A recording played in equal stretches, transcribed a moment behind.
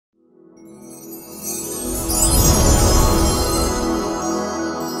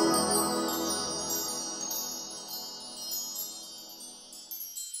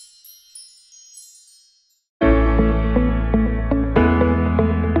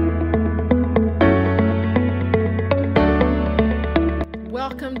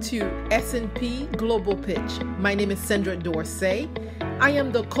to S&P Global Pitch. My name is Sendra Dorcé. I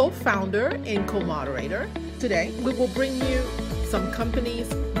am the co-founder and co-moderator. Today, we will bring you some companies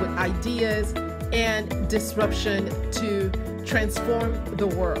with ideas and disruption to transform the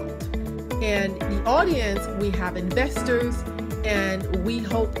world. And the audience, we have investors, and we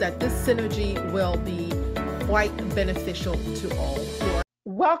hope that this synergy will be quite beneficial to all.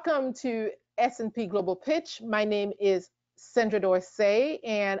 Welcome to S&P Global Pitch. My name is Sendra Dorcé,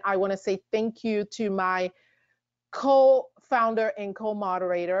 and I want to say thank you to my co-founder and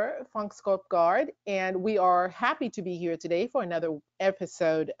co-moderator, Phuong Skovgaard, and we are happy to be here today for another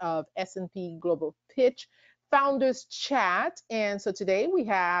episode of S&P Global Pitch Founders Chat. And so today we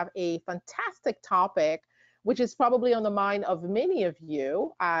have a fantastic topic, which is probably on the mind of many of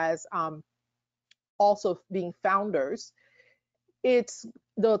you as also being founders.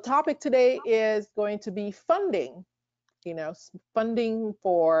 The topic today is going to be funding. Funding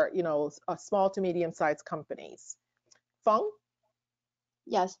for, small to medium-sized companies. Phuong?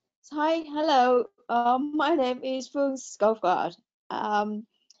 Yes. Hi, hello. My name is Phuong Skovgaard.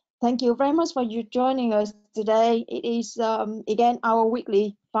 Thank you very much for you joining us today. It is, again, our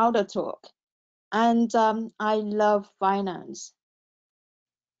weekly founder talk. And I love finance.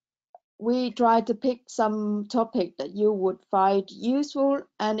 We try to pick some topic that you would find useful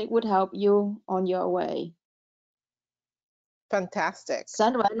and it would help you on your way. Fantastic.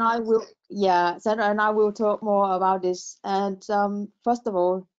 Sandra and I will talk more about this. And first of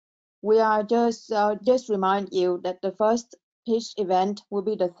all, we are just remind you that the first pitch event will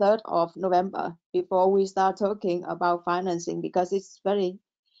be the 3rd of November before we start talking about financing, because it's very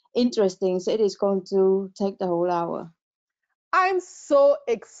interesting. So it is going to take the whole hour. I'm so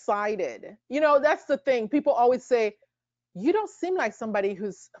excited. That's the thing. People always say, you don't seem like somebody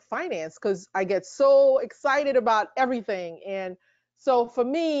who's finance, because I get so excited about everything. And so for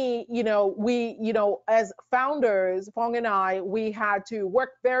me, we, as founders, Phuong and I, we had to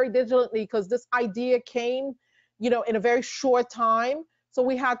work very diligently because this idea came, in a very short time. So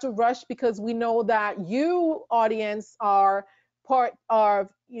we had to rush because we know that you, audience, are part of,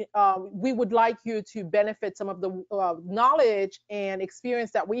 we would like you to benefit some of the knowledge and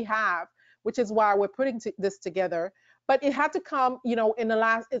experience that we have, which is why we're putting this together. But it had to come,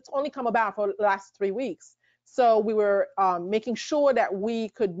 it's only come about for the last 3 weeks. So we were making sure that we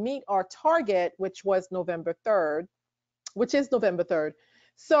could meet our target, which is November 3rd.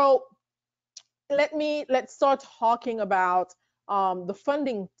 So let's start talking about the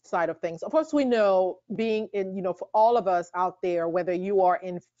funding side of things. Of course, we know being in, for all of us out there, whether you are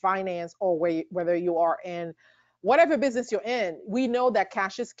in finance or whether you are in whatever business you're in, we know that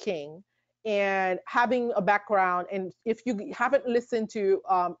cash is king. And having a background, and if you haven't listened to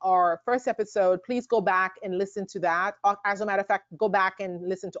our first episode, please go back and listen to that. As a matter of fact, go back and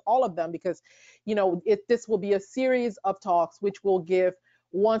listen to all of them, because this will be a series of talks which will give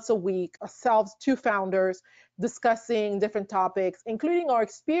once a week ourselves, two founders, discussing different topics, including our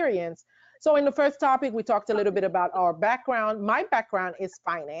experience. So in the first topic, we talked a little bit about our background. My background is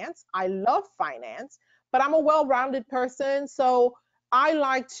finance. I love finance, but I'm a well-rounded person. So I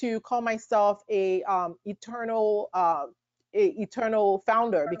like to call myself a eternal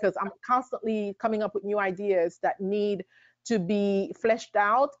founder, because I'm constantly coming up with new ideas that need to be fleshed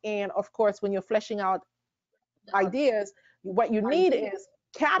out. And of course, when you're fleshing out ideas, what you need is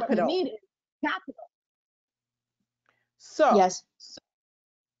capital. So, yes,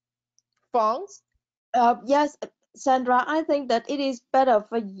 Phuong? yes. Sandra, I think that it is better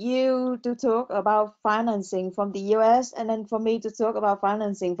for you to talk about financing from the US and then for me to talk about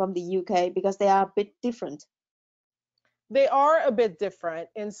financing from the UK, because they are a bit different. They are a bit different.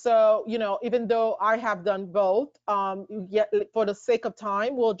 And so, even though I have done both, yet for the sake of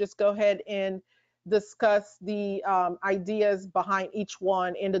time, we'll just go ahead and discuss the ideas behind each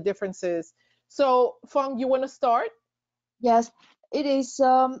one and the differences. So, Phuong, you want to start? Yes. It is.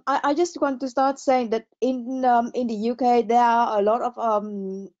 I just want to start saying that in the UK there are a lot of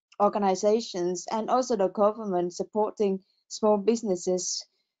organizations and also the government supporting small businesses,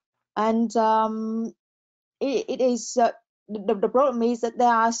 and it is the problem is that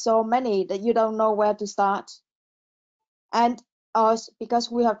there are so many that you don't know where to start. And us, because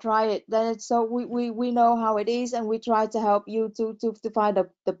we have tried it, then so we know how it is, and we try to help you to find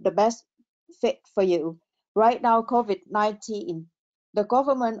the best fit for you. Right now, COVID-19. The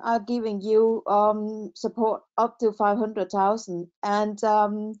government are giving you support up to 500,000, and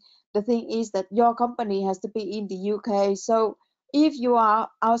the thing is that your company has to be in the UK. So if you are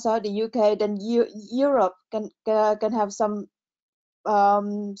outside the UK, then Europe can have some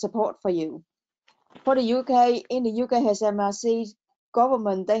support for you. For the UK, in the UK, SMEs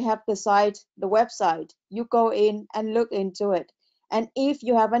government, they have the site, the website. You go in and look into it. And if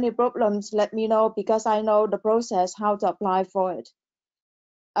you have any problems, let me know, because I know the process how to apply for it.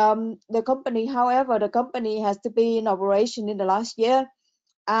 The company, however, the company has to be in operation in the last year,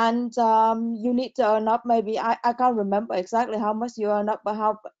 and you need to earn up, maybe I can't remember exactly how much you earn up, but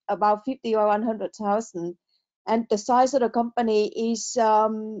how about 50 or 100,000. And the size of the company is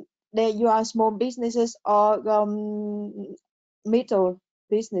that you are small businesses or middle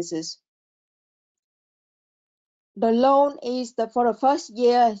businesses. The loan is that for the first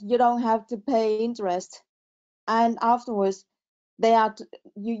year you don't have to pay interest, and afterwards they are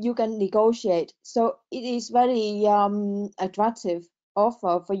you can negotiate. So it is very attractive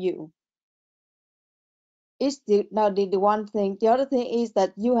offer for you. It's the one thing. The other thing is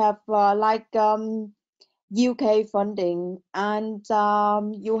that you have UK funding, and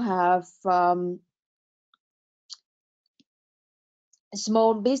you have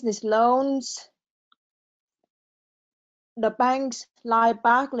small business loans. The banks like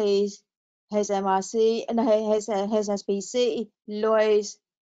Barclays, HMRC, and HSBC, Lloyds,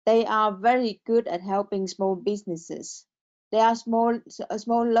 they are very good at helping small businesses. They are small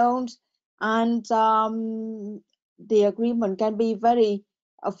loans, and the agreement can be very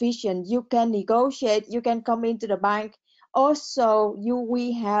efficient. You can negotiate. You can come into the bank. Also,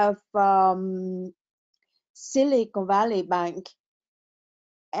 we have Silicon Valley Bank.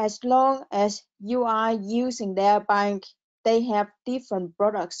 As long as you are using their bank, they have different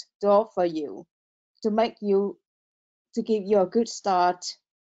products to offer you to give you a good start.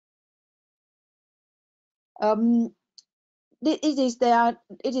 It is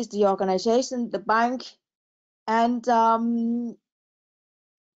the organization, the bank, and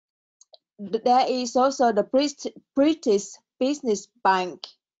there is also the British Business Bank.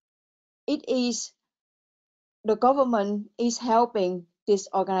 It is the government is helping this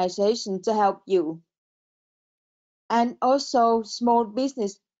organization to help you, and also small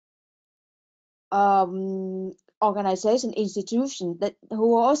business organization, institution that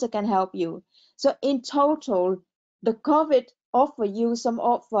who also can help you. So in total, the COVID offer you some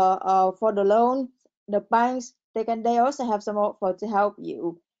offer for the loan. The banks, they also have some offer to help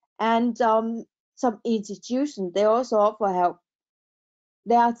you, and some institutions, they also offer help.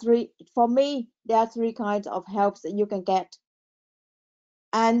 There are three kinds of helps that you can get,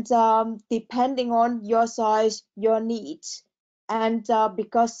 and depending on your size, your needs, and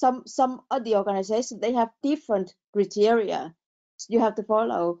because some of the organizations, they have different criteria you have to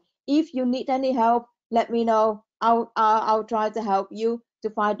follow. If you need any help, let me know. I'll try to help you to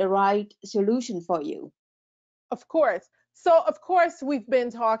find the right solution for you. Of course. So, of course, we've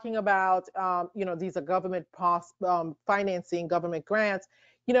been talking about, these are government financing, government grants.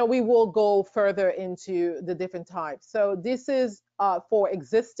 We will go further into the different types. So, this is for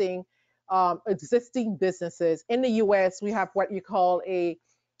existing businesses. In the U.S., we have what you call a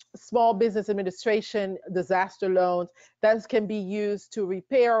Small Business Administration disaster loans that can be used to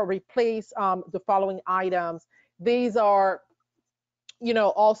repair or replace the following items. These are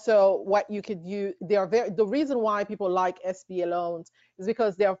also what you could use. The reason why people like SBA loans is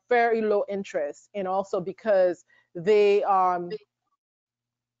because they're very low interest, and also because they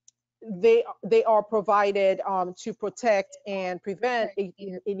they are provided to protect and prevent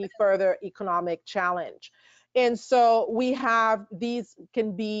any further economic challenge. And so we have these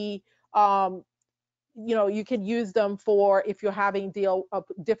can be you can use them for if you're having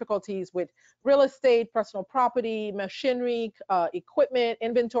difficulties with real estate, personal property, machinery, equipment,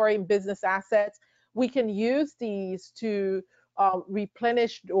 inventory, and business assets. We can use these to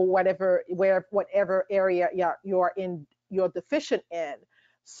replenish or whatever area you're deficient in.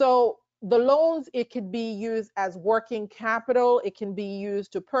 So the loans, it could be used as working capital. It can be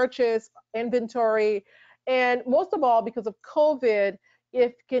used to purchase inventory, and most of all, because of COVID,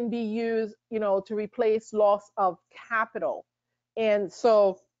 it can be used, to replace loss of capital. And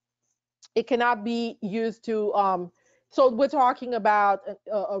so it cannot be used to, so we're talking about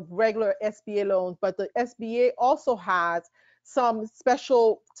a regular SBA loans, but the SBA also has some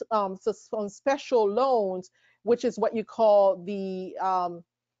some special loans, which is what you call the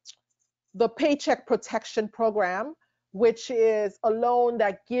Paycheck Protection Program, which is a loan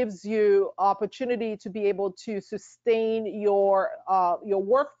that gives you opportunity to be able to sustain your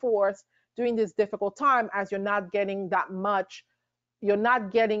workforce during this difficult time, as you're not getting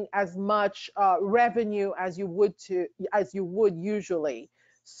as much revenue as you would usually.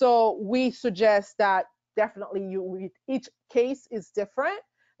 So we suggest that definitely each case is different.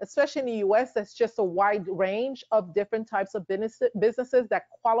 especially in the US, that's just a wide range of different types of businesses that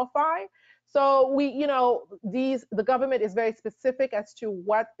qualify. So the government is very specific as to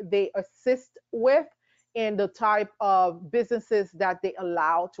what they assist with and the type of businesses that they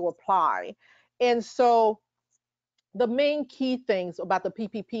allow to apply. And so the main key things about the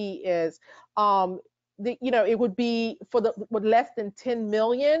PPP is it would be for the with less than 10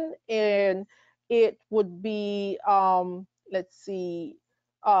 million, and it would be let's see,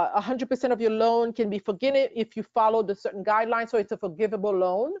 100% of your loan can be forgiven if you follow the certain guidelines, so it's a forgivable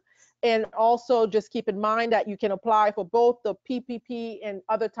loan. And also just keep in mind that you can apply for both the PPP and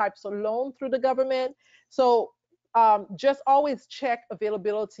other types of loan through the government. So just always check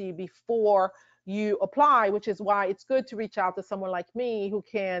availability before you apply, which is why it's good to reach out to someone like me who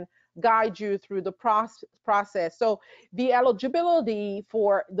can guide you through the process. So the eligibility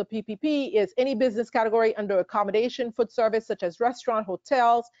for the PPP is any business category under accommodation, food service, such as restaurant,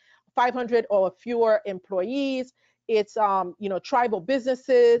 hotels, 500 or fewer employees. It's tribal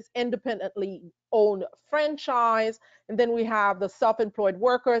businesses, independently owned franchise, and then we have the self-employed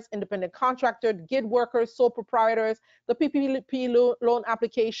workers, independent contractor, gig workers, sole proprietors. The PPP loan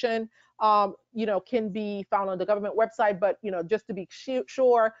application can be found on the government website, but just to be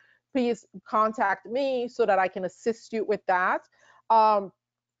sure, please contact me so that I can assist you with that.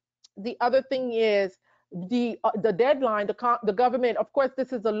 The other thing is the deadline. The government, of course,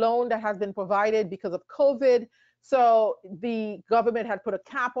 this is a loan that has been provided because of COVID. So the government had put a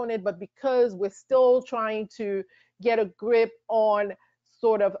cap on it, but because we're still trying to get a grip on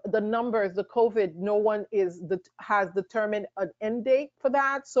sort of the numbers, the COVID, no one has determined an end date for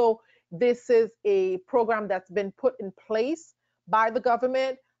that. So this is a program that's been put in place by the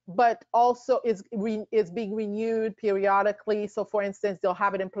government, but also is being renewed periodically. So for instance, they'll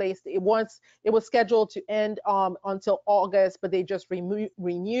have it in place. It was scheduled to end until August, but they just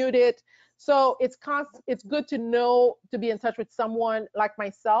renewed it. So it's good to know, to be in touch with someone like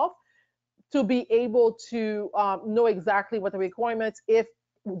myself, to be able to know exactly what the requirements, if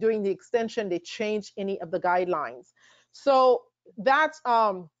during the extension they change any of the guidelines. So that's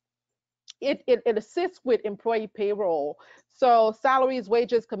it assists with employee payroll. So salaries,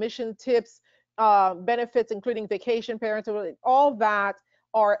 wages, commission, tips, benefits, including vacation, parental, all that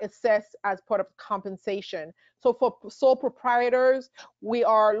are assessed as part of compensation. So for sole proprietors, we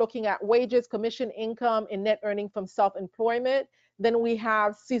are looking at wages, commission, income, and net earning from self-employment. Then we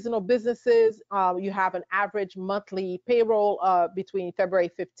have seasonal businesses. You have an average monthly payroll between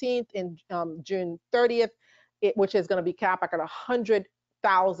February 15th and June 30th, which is going to be capped at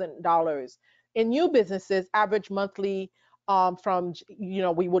 $100,000. In new businesses, average monthly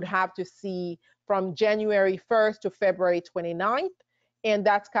we would have to see from January 1st to February 29th, and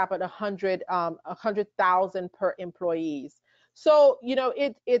that's capped at 100,000 per employees. So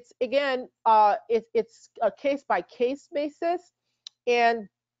it's again it's a case by case basis, and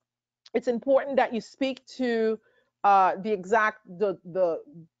it's important that you speak to the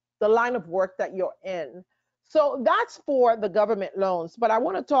line of work that you're in. So that's for the government loans, but I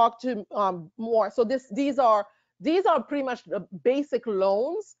want to talk to more. So these are pretty much the basic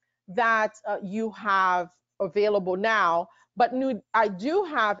loans that you have available now. But I do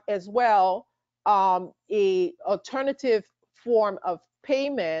have as well a alternative form of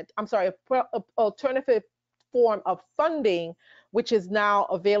payment. I'm sorry, alternative form of funding, which is now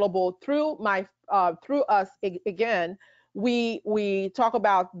available through through us. Again, we talk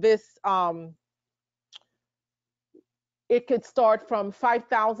about this. It could start from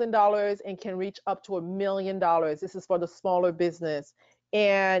 $5,000 and can reach up to $1 million. This is for the smaller business,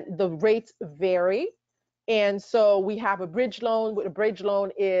 and the rates vary. And so we have a bridge loan. What a bridge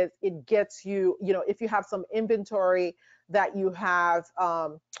loan is, it gets you, if you have some inventory that you have,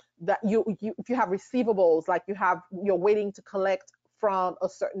 if you have receivables, like you're waiting to collect from a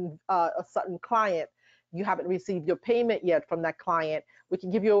certain client, you haven't received your payment yet from that client, we can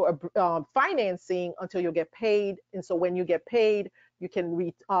give you a financing until you get paid. And so when you get paid, you can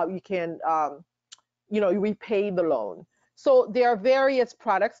repay the loan. So there are various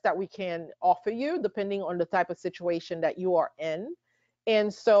products that we can offer you depending on the type of situation that you are in.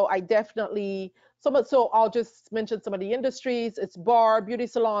 And so I definitely, so I'll just mention some of the industries. It's bar, beauty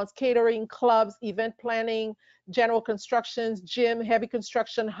salons, catering, clubs, event planning, general constructions, gym, heavy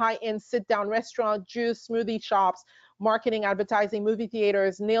construction, high-end sit-down restaurant, juice, smoothie shops, marketing, advertising, movie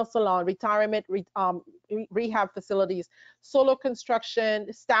theaters, nail salon, retirement, rehab facilities, solar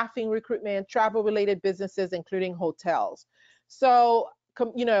construction, staffing, recruitment, travel-related businesses, including hotels. So,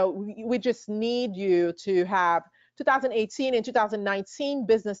 we just need you to have 2018 and 2019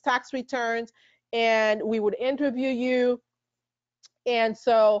 business tax returns, and we would interview you. And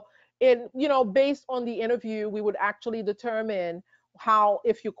so, based on the interview, we would actually determine how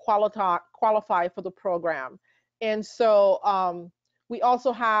if you qualify for the program. And so, we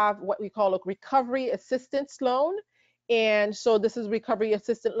also have what we call a recovery assistance loan. And so this is recovery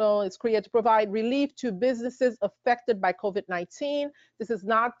assistance loan. It's created to provide relief to businesses affected by COVID-19. This is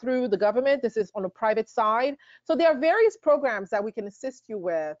not through the government. This is on the private side. So there are various programs that we can assist you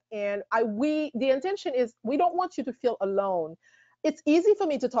with. And the intention is we don't want you to feel alone. It's easy for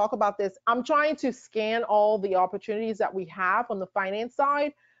me to talk about this. I'm trying to scan all the opportunities that we have on the finance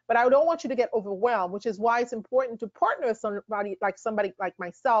side, but I don't want you to get overwhelmed, which is why it's important to partner with somebody like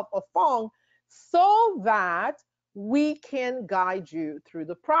myself or Phuong, so that we can guide you through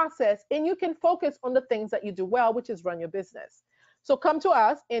the process and you can focus on the things that you do well, which is run your business. So come to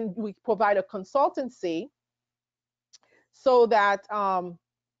us and we provide a consultancy so that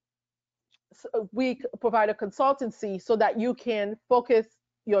so that you can focus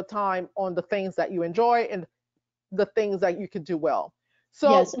your time on the things that you enjoy and the things that you can do well. So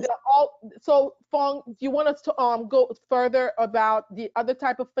Yes. so Phuong, do you want us to go further about the other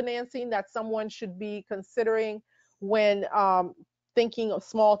type of financing that someone should be considering when thinking of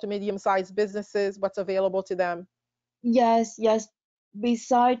small to medium-sized businesses, what's available to them? Yes, yes.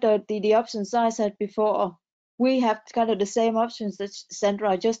 Beside the options I said before, we have kind of the same options that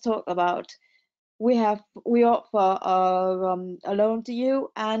Sandra just talked about. We offer a loan to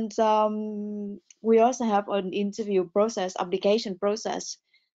you, and we also have an interview process, application process,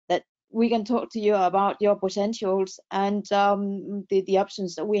 that we can talk to you about your potentials and the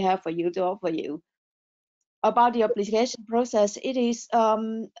options that we have for you to offer you. About the application process, it is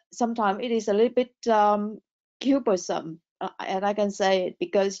sometimes it is a little bit cumbersome, and I can say it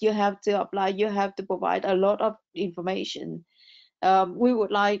because you have to apply, you have to provide a lot of information. We would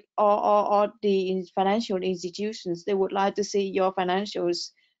like, or the financial institutions, they would like to see your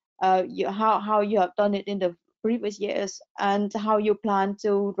financials, how you have done it in the previous years and how you plan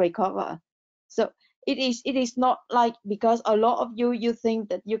to recover. So it is not like, because a lot of you think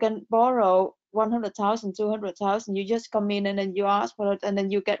that you can borrow 100,000, 200,000, you just come in and then you ask for it and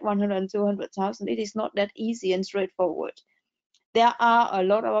then you get 100 and 200,000. It is not that easy and straightforward. There are a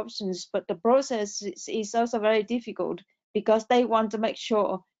lot of options, but the process is also very difficult because they want to make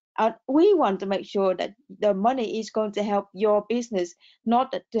sure, we want to make sure that the money is going to help your business,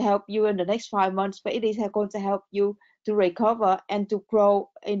 not to help you in the next 5 months, but it is going to help you to recover and to grow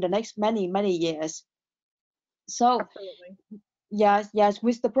in the next many years. So Absolutely. yes,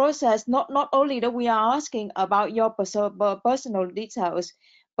 with the process, not only that we are asking about your personal details,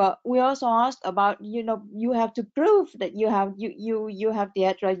 but we also ask about, you have to prove that you have the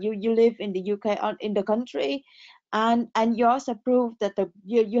address, you live in the UK, in the country, and you also prove that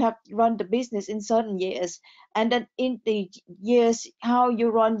you have run the business in certain years, and then in the years how you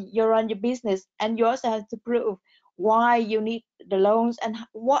run your business, and you also have to prove why you need the loans and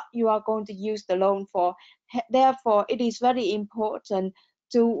what you are going to use the loan for. Therefore, it is very important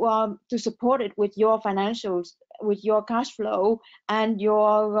to support it with your financials, with your cash flow, and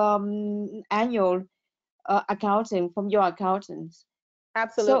your annual accounting from your accountants. So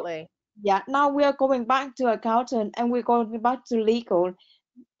Absolutely. yeah, now we are going back to accountant and we're going back to legal.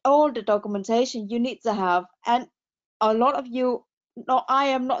 All the documentation you need to have, and a lot of you, no, I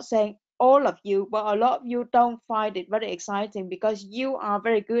am not saying all of you, but a lot of you don't find it very exciting because you are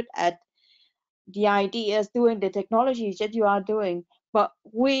very good at the ideas, doing the technologies that you are doing. But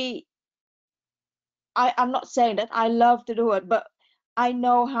I'm not saying that I love to do it, but I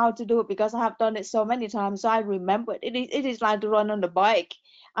know how to do it because I have done it so many times. So I remember it. It is like to run on the bike.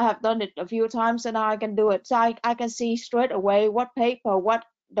 I have done it a few times and now I can do it. So I can see straight away what paper, what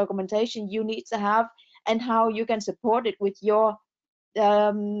documentation you need to have, and how you can support it with your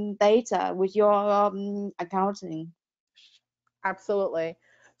data, with your accounting. Absolutely.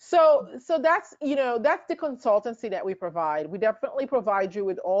 So that's the consultancy that we provide. We definitely provide you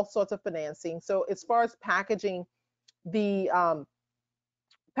with all sorts of financing. So as far as the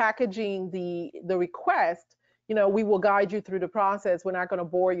the request, we will guide you through the process. We're not going to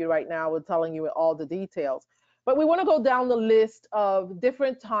bore you right now with telling you all the details, but we want to go down the list of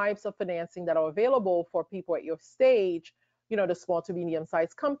different types of financing that are available for people at your stage, the small to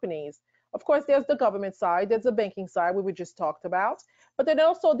medium-sized companies. Of course, there's the government side, there's the banking side, we just talked about, but then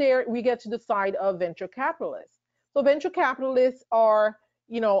also there we get to the side of venture capitalists. So venture capitalists are,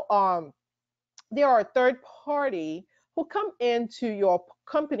 they are a third party who come into your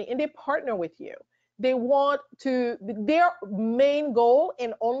company and they partner with you. They want to, their main goal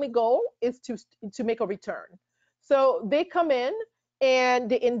and only goal is to make a return. So they come in and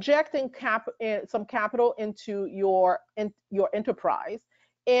they injecting some capital into your enterprise.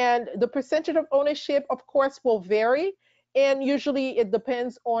 And the percentage of ownership, of course, will vary, and usually it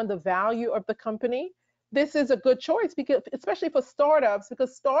depends on the value of the company. This is a good choice, because especially for startups,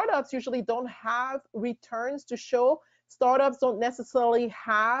 because startups usually don't have returns to show. Startups don't necessarily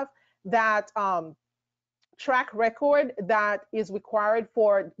have that track record that is required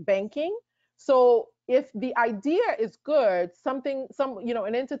for banking. So if the idea is good,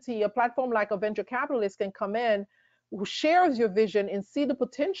 an entity, a platform like a venture capitalist can come in, who shares your vision and see the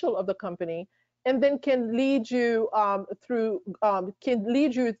potential of the company, and then can lead you through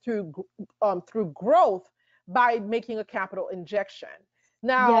growth by making a capital injection.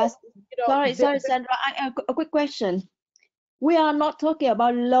 Now, Yes. Sorry, Sandra. A quick question. We are not talking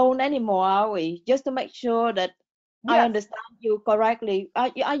about loan anymore, are we? Just to make sure that I yes, understand you correctly.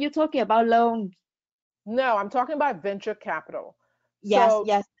 Are you talking about loan? no, I'm talking about venture capital. Yes, So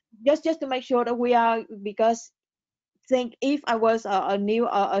yes. Just to make sure that we are, because think if I was a new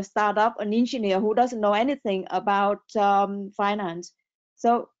a startup, an engineer who doesn't know anything about finance,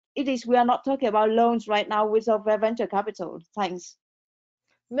 so it is we are not talking about loans right now with our venture capital. Thanks.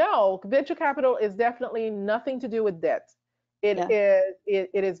 no, venture capital is definitely nothing to do with debt. Yeah,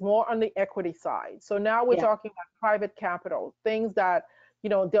 It is more on the equity side. So now we're yeah, talking about private capital, things that, you're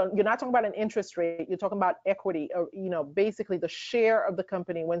not talking about an interest rate, you're talking about equity, or, basically the share of the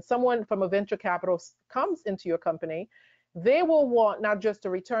company. When someone from a venture capital comes into your company, they will want not just a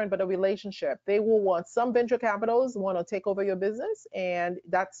return, but a relationship. They will want, some venture capitals want to take over your business, and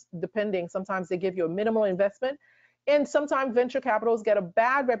that's depending. Sometimes they give you a minimal investment, and sometimes venture capitals get a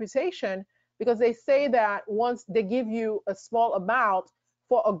bad reputation because they say that once they give you a small amount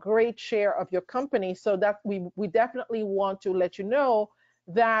for a great share of your company. So that we definitely want to let you know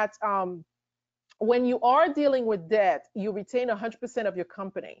that when you are dealing with debt, you retain 100% of your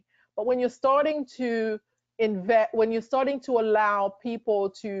company. But when you're starting to invest, when you're starting to allow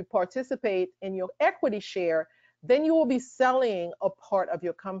people to participate in your equity share, then you will be selling a part of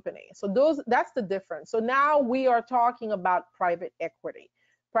your company. So that's the difference. So now we are talking about private equity.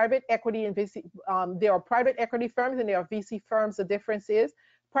 Private equity and VC, there are private equity firms and there are VC firms. The difference is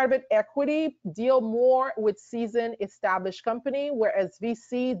private equity deal more with seasoned established company, whereas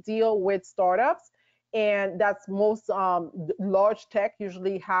VC deal with startups. And that's most large tech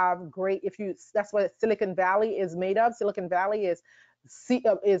usually have great, that's what Silicon Valley is made of. Silicon Valley is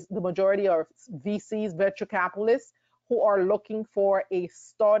the majority of VCs, venture capitalists, who are looking for a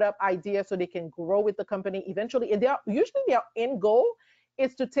startup idea so they can grow with the company eventually. And usually their end goal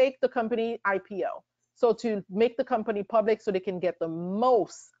is to take the company IPO. So to make the company public so they can get the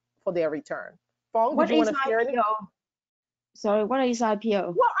most for their return. Phuong, did what you is want to share anything? IPO? Sorry, what is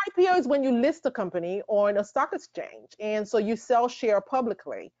IPO? Well, IPO is when you list a company on a stock exchange, and so you sell share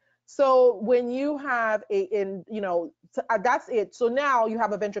publicly. So when you have that's it. So now you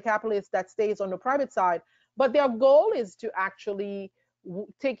have a venture capitalist that stays on the private side, but their goal is to actually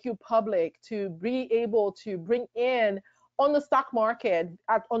take you public, to be able to bring in on the stock market,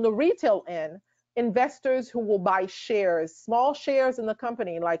 on the retail end, investors who will buy shares, small shares in the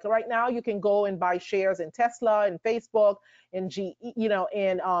company. Like right now, you can go and buy shares in Tesla and Facebook, in GE,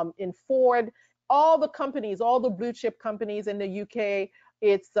 in Ford, all the companies, all the blue chip companies in the UK.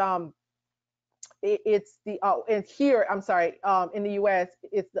 It's the and here, I'm sorry, in the US,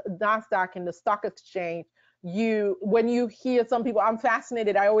 it's the NASDAQ and the stock exchange. When you hear some people, I'm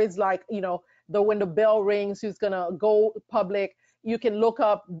fascinated. I always like, when the bell rings, who's gonna go public. You can look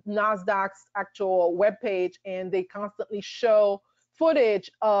up NASDAQ's actual webpage, and they constantly show footage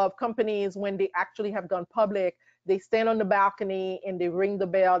of companies when they actually have gone public. They stand on the balcony and they ring the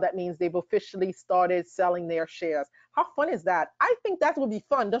bell. That means they've officially started selling their shares. How fun is that? I think that would be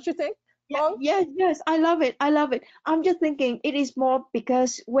fun, don't you think? Yeah, yes, yes, I love it. I love it. I'm just thinking it is more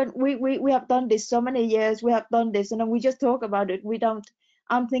because when we have done this so many years, we have done this, and then we just talk about it. We don't.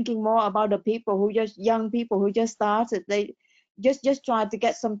 I'm thinking more about the people who just young people who just started. They just try to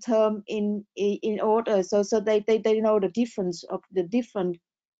get some term in order, so they know the difference of the different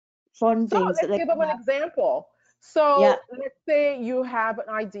So fundings that let's they give can them an have. example. Yeah, So let's say you have an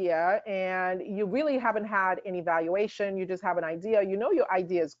idea and you really haven't had any valuation. You just have an idea. You know your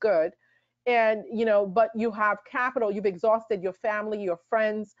idea is good, and but you have capital. You've exhausted your family, your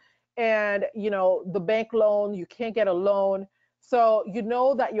friends, and the bank loan. You can't get a loan, so you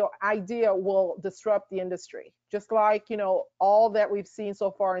know that your idea will disrupt the industry. Just like all that we've seen so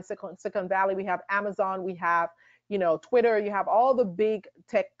far in Silicon Valley. We have Amazon. We have Twitter, you have all the big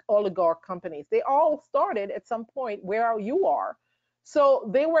tech oligarch companies. They all started at some point where you are. So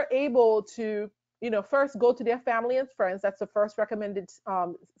they were able to first go to their family and friends. That's the first recommended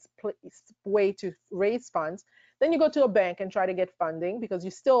way to raise funds. Then you go to a bank and try to get funding, because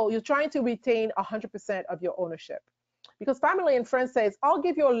you're trying to retain 100% of your ownership. Because family and friends says, I'll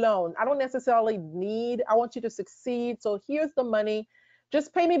give you a loan. I don't necessarily need, I want you to succeed. So here's the money.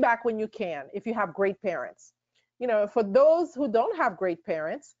 Just pay me back when you can, if you have great parents. For those who don't have great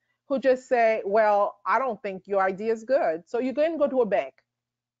parents, who just say, well, I don't think your idea is good. So you go and go to a bank.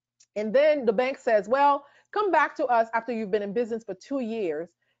 And then the bank says, well, come back to us after you've been in business for 2 years,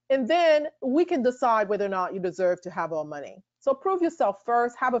 and then we can decide whether or not you deserve to have our money. So prove yourself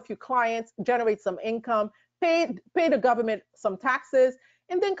first, have a few clients, generate some income, pay the government some taxes,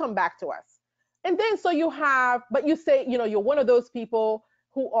 and then come back to us. And then but you say, you're one of those people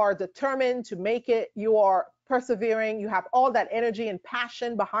who are determined to make it, you are persevering, you have all that energy and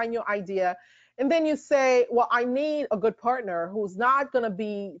passion behind your idea. And then you say, well, I need a good partner who's not going to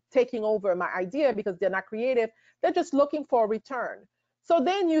be taking over my idea because they're not creative. They're just looking for a return. So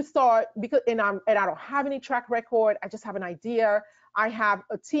then you start, and I don't have any track record. I just have an idea. I have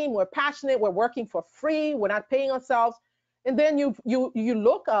a team. We're passionate. We're working for free. We're not paying ourselves. And then you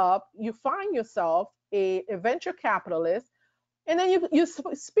look up, you find yourself a venture capitalist, and then you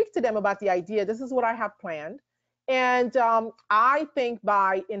speak to them about the idea. This is what I have planned. And I think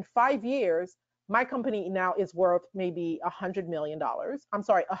in 5 years, my company now is worth maybe $100 million. I'm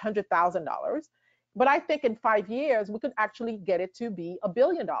sorry, $100,000. But I think in 5 years, we could actually get it to be $1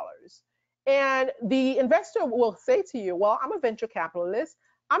 billion. And the investor will say to you, well, I'm a venture capitalist.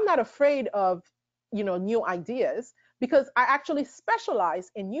 I'm not afraid of, new ideas, because I actually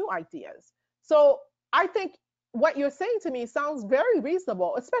specialize in new ideas. So I think what you're saying to me sounds very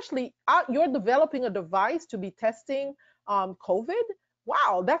reasonable, especially you're developing a device to be testing COVID.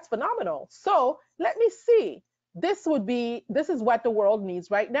 Wow, that's phenomenal. So let me see. This is what the world needs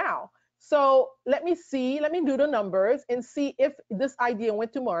right now. So let me do the numbers and see if this idea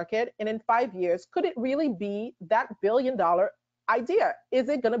went to market, and in 5 years, could it really be that $1 billion idea? Is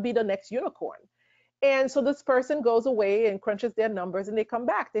it going to be the next unicorn? And so this person goes away and crunches their numbers, and they come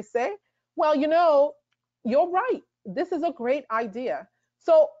back. They say, well, you're right. This is a great idea.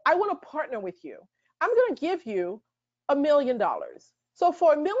 So I want to partner with you. I'm going to give you $1 million. So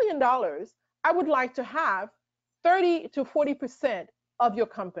for $1 million, I would like to have 30 to 40% of your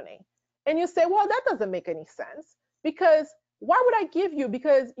company. And you say, well, that doesn't make any sense, because why would I give you?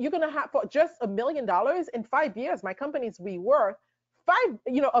 Because you're going to have, for just $1 million in 5 years, my company's worth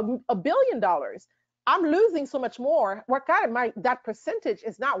 $1 billion. I'm losing so much more. That percentage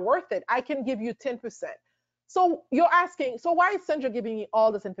is not worth it. I can give you 10%. So you're asking, so why is Sendra giving me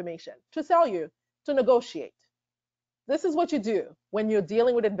all this information? To tell you, to negotiate. This is what you do when you're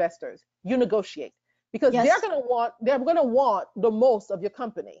dealing with investors. You negotiate, because Yes. they're going to want the most of your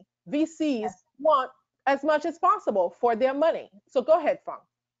company. VCs want as much as possible for their money. So go ahead, Phuong.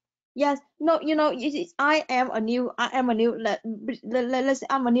 Yes, no, I am a new, let's say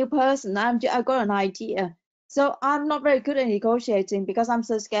I'm a new person. I got an idea. So I'm not very good at negotiating because I'm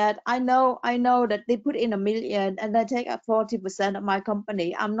so scared. I know that they put in $1 million and they take up 40% of my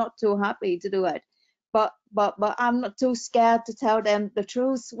company. I'm not too happy to do it, but I'm not too scared to tell them the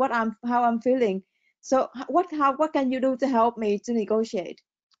truth, how I'm feeling. So what can you do to help me to negotiate?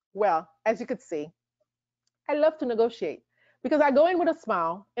 Well, as you could see, I love to negotiate, because I go in with a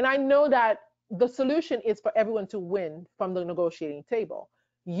smile, and I know that the solution is for everyone to win from the negotiating table.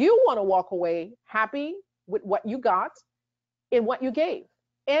 You want to walk away happy with what you got and what you gave.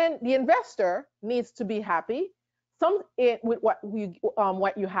 And the investor needs to be happy with what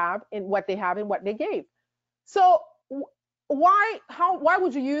you have and what they have and what they gave. So why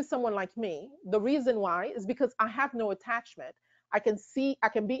would you use someone like me? The reason why is because I have no attachment. I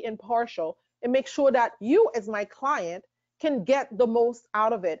can be impartial and make sure that you, as my client, can get the most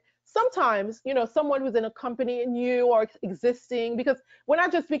out of it. Sometimes, someone who's in a company and you are existing, because we're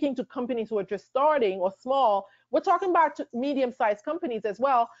not just speaking to companies who are just starting or small, we're talking about medium-sized companies as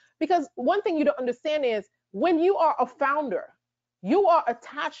well. Because one thing you don't understand is, when you are a founder, you are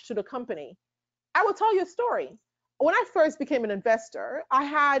attached to the company. I will tell you a story. When I first became an investor,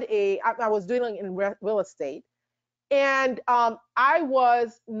 I was dealing in real estate, and I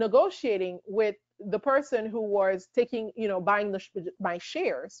was negotiating with the person who was buying my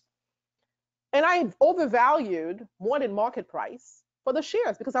shares. And I overvalued more than market price for the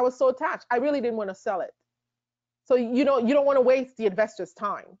shares because I was so attached. I really didn't want to sell it. So you don't want to waste the investor's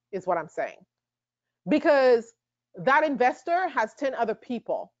time, is what I'm saying. Because that investor has 10 other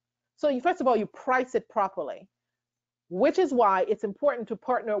people. So first of all, you price it properly, which is why it's important to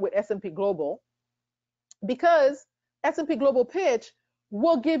partner with S&P Global, because S&P Global Pitch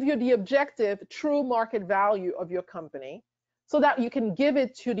will give you the objective true market value of your company so that you can give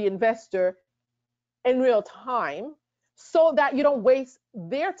it to the investor in real time, so that you don't waste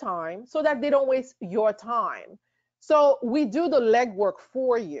their time, so that they don't waste your time. So we do the legwork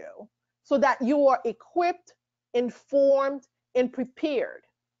for you so that you are equipped, informed, and prepared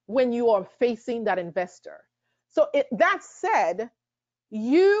when you are facing that investor. So that said,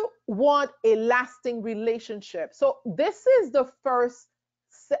 you want a lasting relationship. So this is the first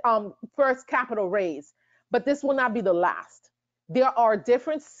capital raise, but this will not be the last. There are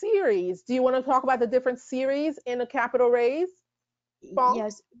different series. Do you want to talk about the different series in a capital raise, Phuong?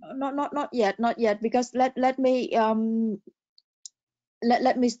 Yes, not yet, because let me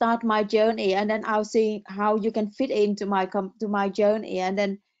let me start my journey, and then I'll see how you can fit into to my journey, and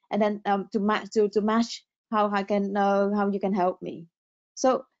then to match how I can how you can help me.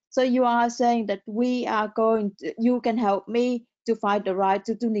 So you are saying that you can help me to find the right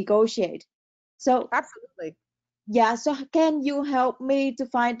to negotiate. So Absolutely. yeah, so can you help me to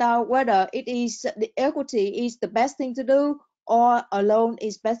find out whether it is the equity is the best thing to do, or a loan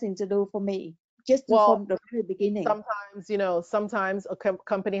is best thing to do for me, just Well, from the very beginning? sometimes, sometimes a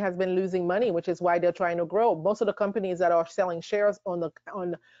company has been losing money, which is why they're trying to grow. Most of the companies that are selling shares on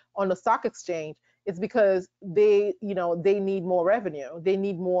the stock exchange, it's because they need more revenue, they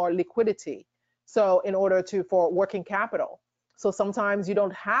need more liquidity. So in order for working capital. So sometimes you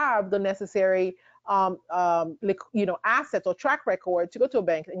don't have the necessary assets or track record to go to a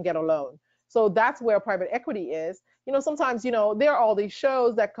bank and get a loan. So that's where private equity is. Sometimes, there are all these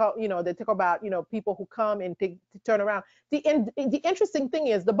shows that they talk about, people who come and to turn around. The interesting thing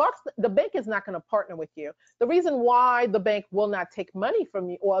is the bank is not going to partner with you. The reason why the bank will not take money from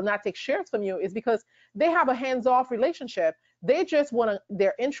you or not take shares from you is because they have a hands-off relationship. They just want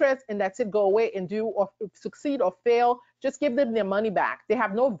their interest, and that's it. Go away and do or succeed or fail. Just give them their money back. They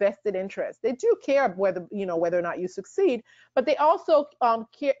have no vested interest. They do care whether or not you succeed, but they also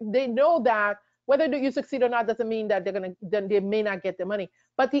care. They know that whether you succeed or not doesn't mean that they may not get the money.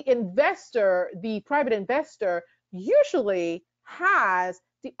 But the investor, the private investor, usually has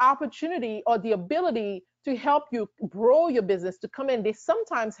the opportunity or the ability to help you grow your business, to come in. They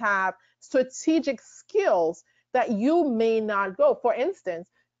sometimes have strategic skills that you may not go. For instance,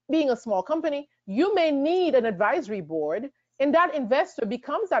 being a small company, you may need an advisory board, and that investor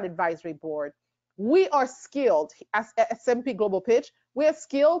becomes that advisory board. We are skilled as SMP Global Pitch. We're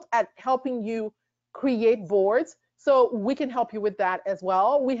skilled at helping you create boards. So we can help you with that as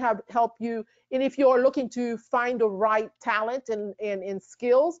well. We have helped you. And if you're looking to find the right talent and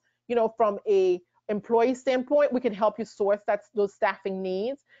skills, from a employee standpoint, we can help you source those staffing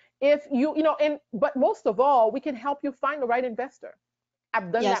needs. If but most of all, we can help you find the right investor.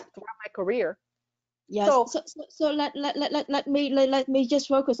 I've done Yes. that throughout my career. Yes. So So let me just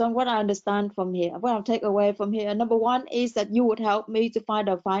focus on what I understand from here. What I'll take away from here. Number one is that you would help me to find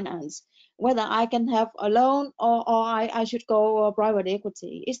a finance, whether I can have a loan, or I should go private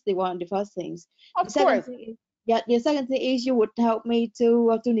equity. It's the first things. of The second course, thing is, yeah, the second thing is you would help me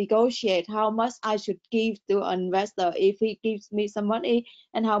to negotiate how much I should give to an investor if he gives me some money,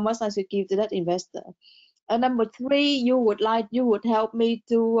 and how much I should give to that investor. And number three, you would help me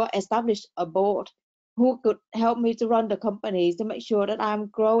to establish a board who could help me to run the companies, to make sure that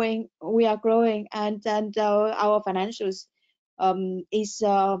we are growing, and our financials is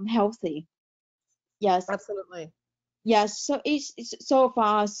healthy. Yes, absolutely. yes. So it's so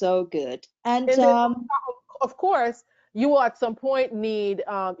far so good. And And then, of course, you will at some point need,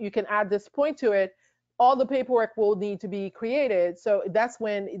 you can add this point to it, all the paperwork will need to be created. So that's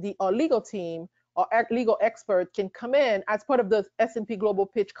when the legal team or legal expert can come in as part of the S&P Global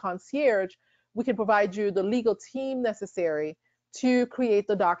Pitch Concierge. We can provide you the legal team necessary to create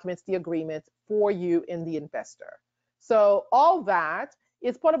the documents, the agreements for you and the investor. So all that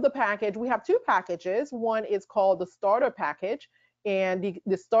is part of the package. We have two packages. One is called the starter package and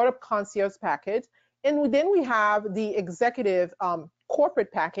the startup concierge package. And then we have the executive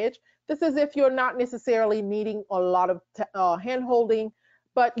corporate package. This is if you're not necessarily needing a lot of hand holding,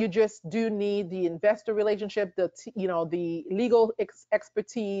 but you just do need the investor relationship, the legal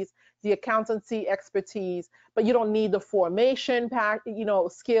expertise, the accountancy expertise, but you don't need the formation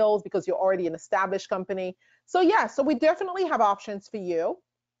skills because you're already an established company. So yeah, so we definitely have options for you.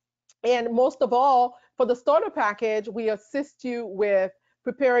 And most of all, for the starter package, we assist you with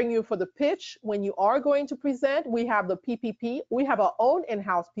preparing you for the pitch when you are going to present. We have the PPP. We have our own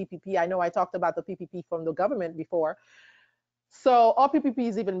in-house PPP. I know I talked about the PPP from the government before. So our PPP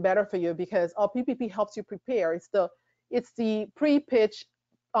is even better for you because our PPP helps you prepare. It's the pre-pitch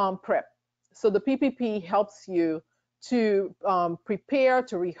prep. So the PPP helps you to prepare,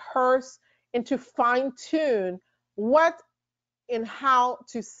 to rehearse, and to fine tune what and how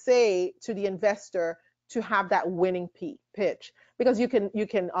to say to the investor to have that winning pitch. Because you can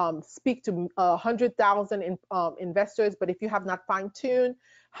speak to 100,000 investors, but if you have not fine tuned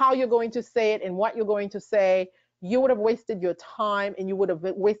how you're going to say it and what you're going to say, you would have wasted your time and you would have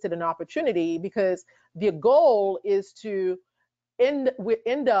wasted an opportunity, because the goal is to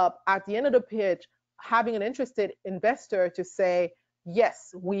end up at the end of the pitch having an interested investor to say,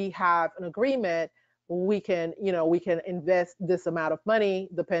 yes, we have an agreement, we can invest this amount of money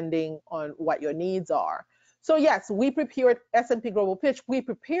depending on what your needs are. So yes, we prepare S&P Global Pitch, we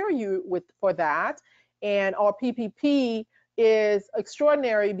prepare you for that. And our PPP is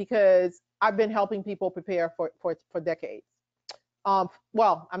extraordinary because I've been helping people prepare for decades.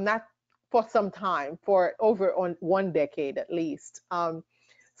 Well, I'm not, for some time, for over on 1 decade at least.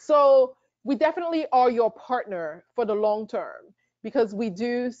 So we definitely are your partner for the long term, because we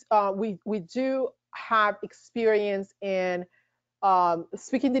do have experience in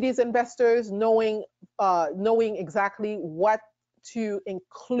speaking to these investors, knowing exactly what to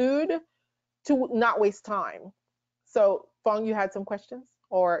include to not waste time. So, Phuong, you had some questions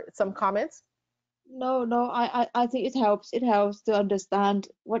or some comments? No, no, I think it helps. It helps to understand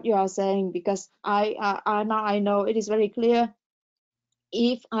what you are saying, because I now I know it is very clear.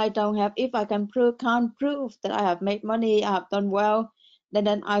 If I don't have, if I can't prove that I have made money, I have done well,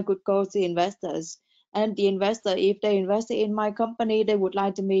 then I could go to investors. And the investor, if they invested in my company, they would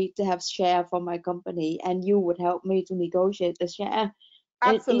like me to have share for my company, and you would help me to negotiate the share. It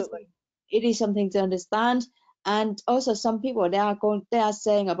is Absolutely. it is something to understand. And also some people, they are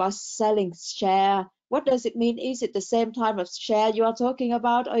saying about selling share. What does it mean? Is it the same type of share you are talking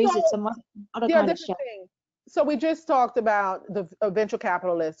about, or is it So some other there are kind of different share? things. So we just talked about the venture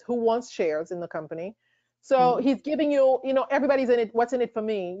capitalist who wants shares in the company. So Mm. he's giving everybody's in it. What's in it for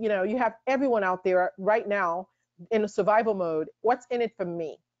me? You have everyone out there right now in a survival mode. What's in it for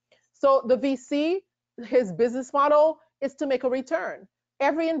me? So the VC, his business model is to make a return.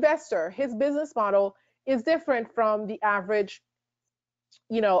 Every investor, his business model is different from the average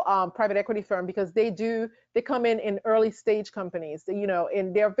private equity firm, because they come in early stage companies,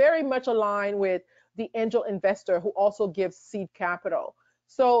 and they're very much aligned with the angel investor who also gives seed capital.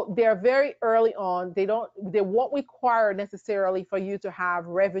 So they're very early on. They won't require necessarily for you to have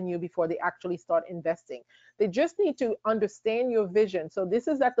revenue before they actually start investing. They just need to understand your vision. So this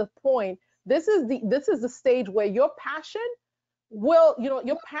is at the point, this is the stage where your passion will,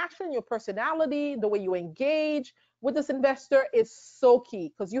 your passion, your personality, the way you engage with this investor is so key,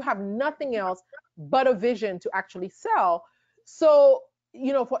 because you have nothing else but a vision to actually sell. So,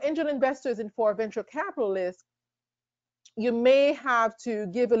 for angel investors and for venture capitalists, you may have to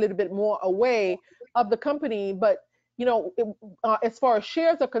give a little bit more away of the company, but as far as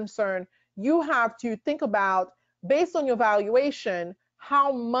shares are concerned, you have to think about, based on your valuation,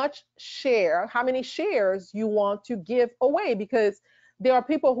 how many shares you want to give away, because there are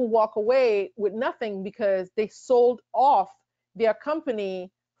people who walk away with nothing because they sold off their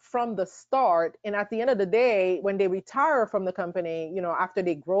company from the start, and at the end of the day, when they retire from the company, after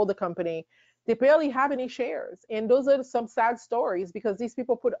they grow the company, they barely have any shares. And those are some sad stories, because these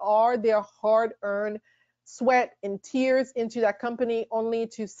people put all their hard earned sweat and tears into that company only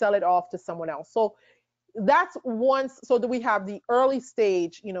to sell it off to someone else. So that's once. So that we have the early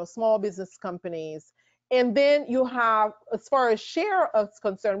stage, small business companies. And then you have, as far as share is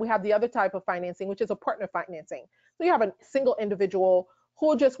concerned, we have the other type of financing, which is a partner financing. So you have a single individual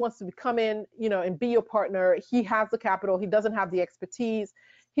who just wants to come in, and be your partner. He has the capital, he doesn't have the expertise.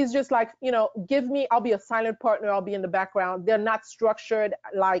 He's just like, give me, I'll be a silent partner, I'll be in the background. They're not structured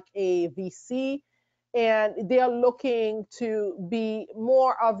like a VC, and they're looking to be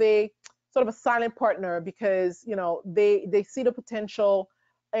more of a sort of a silent partner, because they see the potential,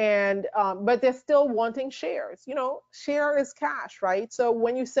 and but they're still wanting shares. Share is cash, right? So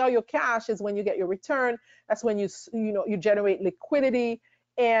when you sell your cash is when you get your return. That's when you generate liquidity.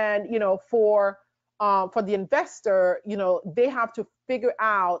 And for the investor, they have to figure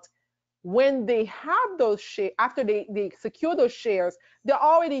out, when they have those shares, after they secure those shares, they're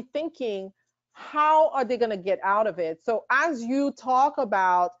already thinking, how are they going to get out of it? So as you talk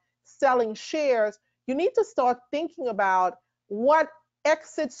about selling shares, you need to start thinking about what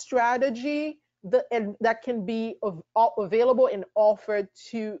exit strategy that can be available and offered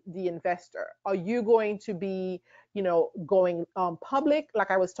to the investor. Are you going to be, going public,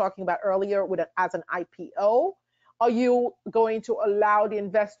 like I was talking about earlier, as an IPO? Are you going to allow the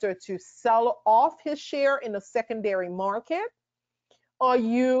investor to sell off his share in the secondary market? are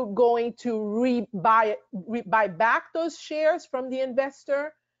you going to buy back those shares from the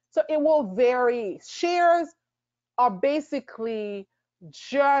investor? So it will vary. Shares are basically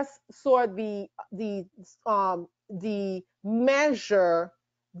just sort of the measure,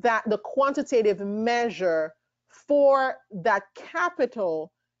 that the quantitative measure for that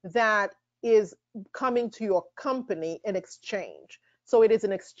capital that is coming to your company in exchange. So it is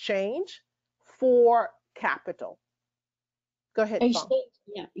an exchange for capital. Go ahead, Phuong.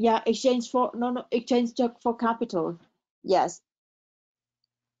 Exchange, yeah, exchange for exchange for capital. Yes.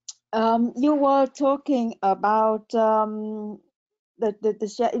 You were talking about the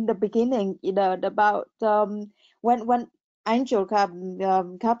share in the beginning, about when angel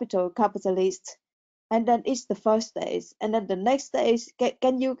capital capitalist, and then it's the first stage, and then the next stage.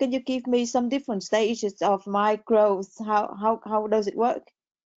 Can you give me some different stages of my growth? How does it work?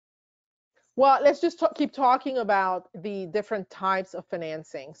 Well, let's just keep talking about the different types of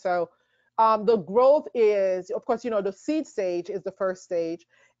financing. So the growth is, of course, the seed stage is the first stage.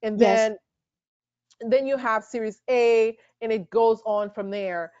 And Yes. then you have Series A, and it goes on from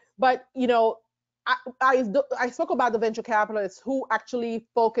there. But, I spoke about the venture capitalists who actually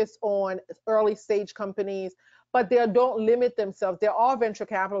focus on early stage companies, but they don't limit themselves. There are venture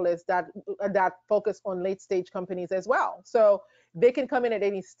capitalists that focus on late stage companies as well. So they can come in at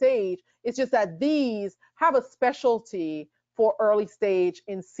any stage. It's just that these have a specialty for early stage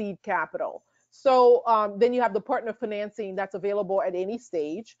in seed capital. So then you have the partner financing that's available at any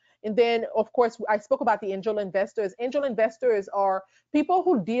stage. And then, of course, I spoke about the angel investors. Angel investors are people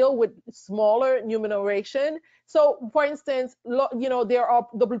who deal with smaller remuneration. So, for instance, there are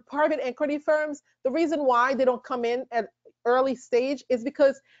the private equity firms. The reason why they don't come in at early stage is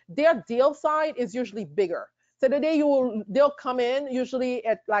because their deal side is usually bigger. So they'll come in usually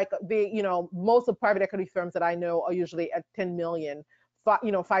at like most of private equity firms that I know are usually at 10 million, 5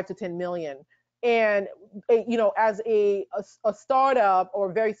 to 10 million. And as a startup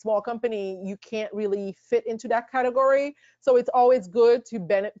or a very small company, you can't really fit into that category. So it's always good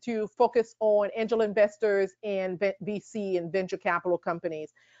to focus on angel investors and VC and venture capital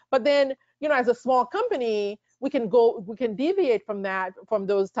companies. But then, as a small company, we can deviate from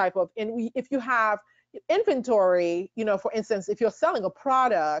those type of, and if you have inventory, for instance, if you're selling a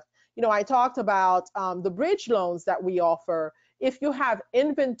product, I talked about the bridge loans that we offer. If you have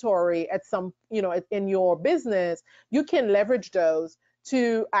inventory at some, in your business, you can leverage those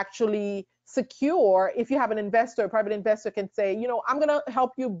to actually secure. If you have an investor, a private investor can say, I'm going to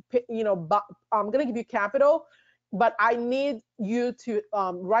help you, I'm going to give you capital, but I need you to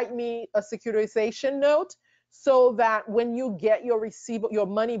write me a securitization note so that when you get your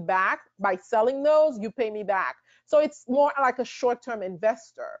money back by selling those, you pay me back. So it's more like a short-term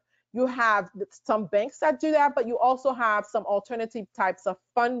investor. You have some banks that do that, but you also have some alternative types of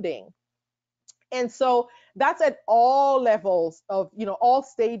funding. And so that's at all levels of, all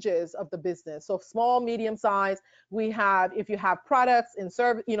stages of the business. So small, medium size, if you have products and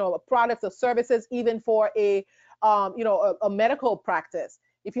products or services, even for a medical practice.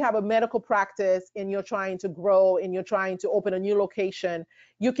 If you have a medical practice and you're trying to grow and you're trying to open a new location,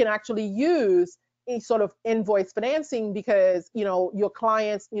 you can actually use a sort of invoice financing because, your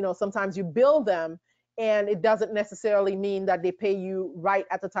clients, sometimes you bill them and it doesn't necessarily mean that they pay you right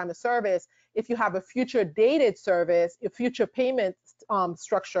at the time of service. If you have a future dated service, a future payment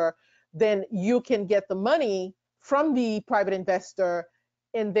structure, then you can get the money from the private investor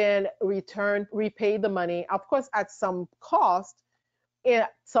and then repay the money, of course, at some cost at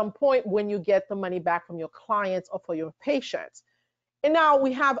some point when you get the money back from your clients or for your patients. And now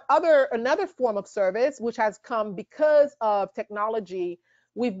we have another form of service which has come because of technology.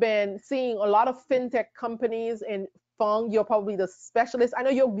 We've been seeing a lot of fintech companies, and Phuong, you're probably the specialist. I know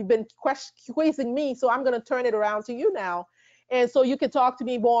you've been quizzing me, so I'm going to turn it around to you now. And so you can talk to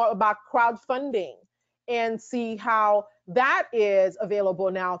me more about crowdfunding and see how that is available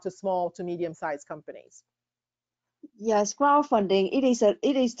now to small to medium-sized companies. Yes, crowdfunding.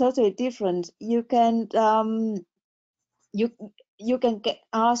 It is totally different. You can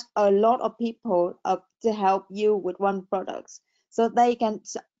ask a lot of people to help you with one product, so they can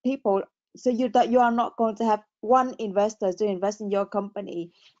people. So you are not going to have one investor to invest in your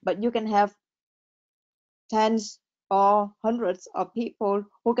company, but you can have tens or hundreds of people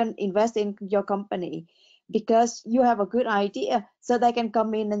who can invest in your company because you have a good idea. So they can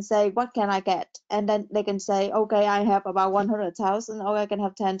come in and say, what can I get? And then they can say, okay, I have about 100,000, or I can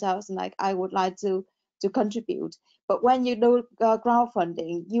have 10,000, like I would like to contribute. But when you do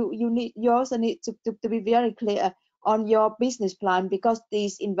crowdfunding, you also need to be very clear on your business plan, because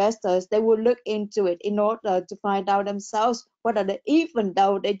these investors, they will look into it in order to find out themselves whether they, even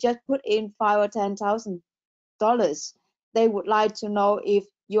though they just put in $5,000 or $10,000, they would like to know if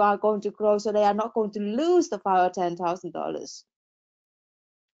you are going to grow, so they are not going to lose the $5,000 or $10,000.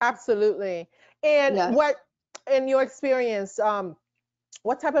 Absolutely. And Yes. what, in your experience,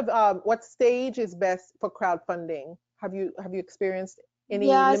 what type of what stage is best for crowdfunding? Have you experienced any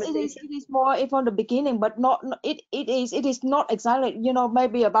Yes, it is. limitations? It is more from the beginning, but it is not exactly,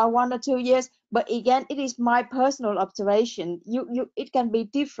 maybe about 1 or 2 years. But again, it is my personal observation. It can be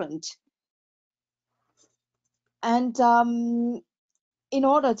different. And in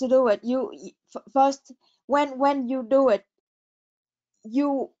order to do it, first, when you do it,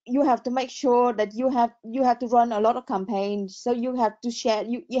 you have to make sure that you have to run a lot of campaigns. So you have to share,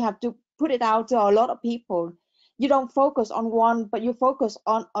 you have to put it out to a lot of people. You don't focus on one, but you focus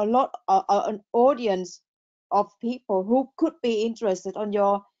on a lot, an audience of people who could be interested on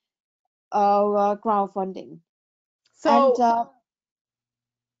your crowdfunding. And So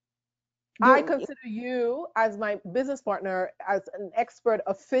I you consider you as my business partner as an expert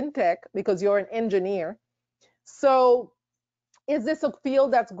of fintech because you're an engineer. So is this a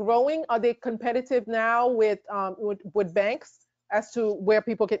field that's growing? Are they competitive now with banks as to where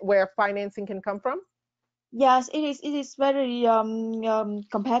people can, where financing can come from? Yes, it is very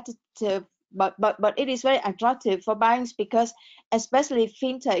competitive, but it is very attractive for banks, because especially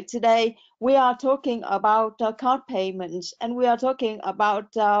fintech today, we are talking about card payments, and we are talking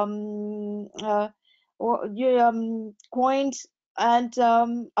about coins, and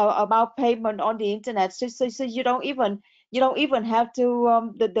about payment on the internet. So you don't even have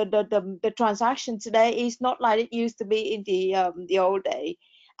to, the transaction today is not like it used to be in the old day.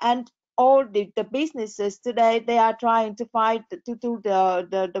 And all the businesses today, they are trying to find to do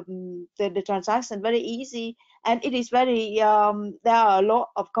the transaction very easy. And it is very, there are a lot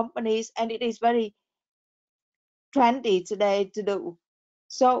of companies, and it is very trendy today to do.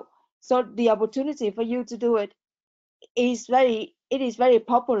 So so the opportunity for you to do it is very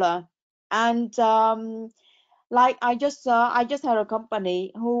popular. And like I just had a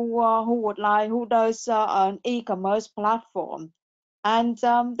company who does an e-commerce platform. And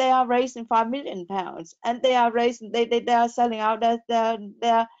they are raising £5 million, and they are selling out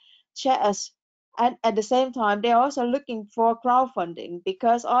their shares. And at the same time, they're also looking for crowdfunding,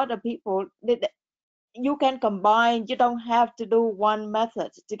 because other people, you can combine. You don't have to do one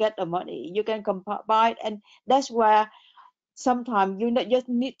method to get the money. You can combine. And that's where sometimes just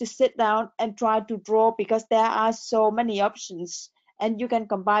need to sit down and try to draw, because there are so many options, and you can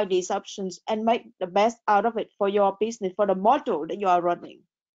combine these options and make the best out of it for your business, for the model that you are running.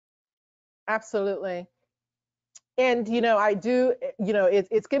 Absolutely. And I do,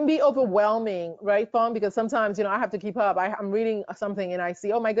 it can be overwhelming, right, Phuong? Because sometimes, I have to keep up. I'm reading something and I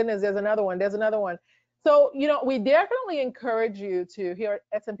see, oh my goodness, there's another one, there's another one. So, we definitely encourage you to, here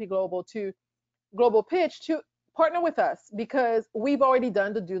at S&P Global, to Global Pitch, to partner with us, because we've already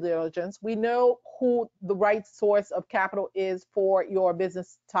done the due diligence. We know who the right source of capital is for your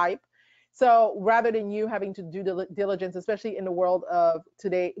business type. So rather than you having to do diligence, especially in the world of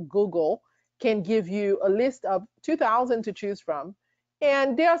today, Google can give you a list of 2,000 to choose from.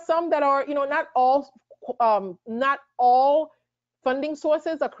 And there are some that are, not all funding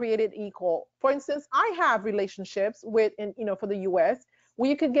sources are created equal. For instance, I have relationships with, for the US, where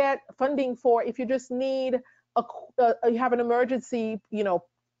you could get funding for, if you just need you have an emergency,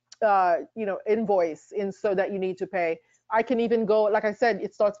 invoice in, so that you need to pay. I can even go, like I said,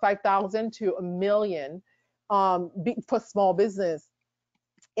 it starts 5,000 to $1 million, for small business.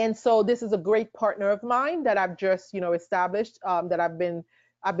 And so this is a great partner of mine that I've just, established, that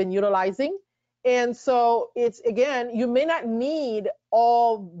I've been utilizing. And so it's, again, you may not need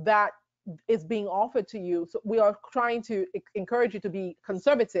all that is being offered to you. So we are trying to encourage you to be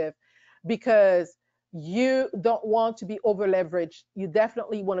conservative, because you don't want to be over leveraged. You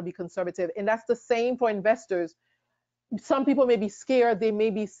definitely want to be conservative. And that's the same for investors. Some people may be scared. They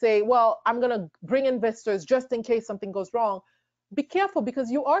maybe say, well, I'm going to bring investors just in case something goes wrong. Be careful, because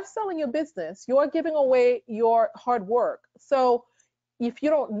you are selling your business. You are giving away your hard work. So if you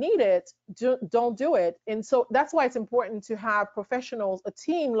don't need it, don't do it. And so that's why it's important to have professionals, a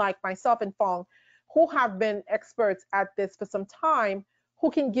team like myself and Phuong, who have been experts at this for some time, who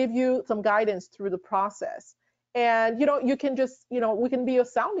can give you some guidance through the process. And you can just, we can be your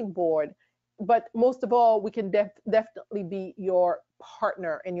sounding board, but most of all, we can definitely be your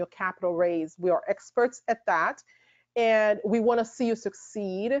partner in your capital raise. We are experts at that, and we want to see you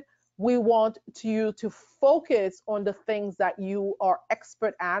succeed. We want you to focus on the things that you are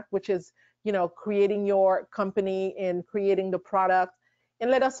expert at, which is creating your company and creating the product, and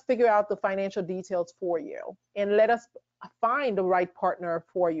let us figure out the financial details for you, and let us find the right partner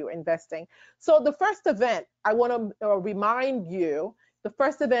for you investing. So the first event, I want to remind you, the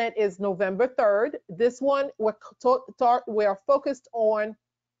first event is November 3rd. This one, we're focused on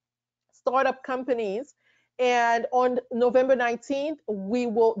startup companies. And on November 19th,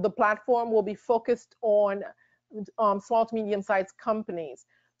 the platform will be focused on small to medium-sized companies.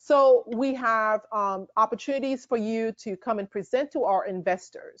 So we have opportunities for you to come and present to our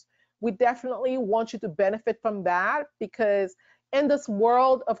investors. We definitely want you to benefit from that, because in this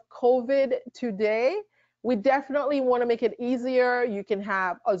world of COVID today, we definitely want to make it easier. You can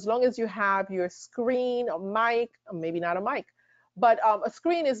have, as long as you have your screen, a mic, maybe not a mic, but a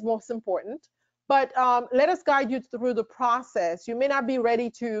screen is most important. But let us guide you through the process. You may not be ready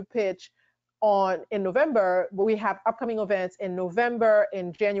to pitch in November, but we have upcoming events in November,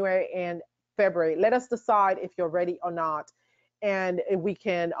 in January, and February. Let us decide if you're ready or not, and we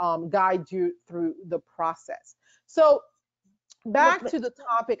can guide you through the process. So back to the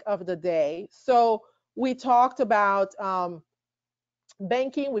topic of the day. So we talked about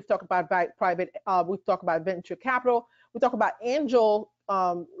banking, we've talked about private, we've talked about venture capital, we talk about angel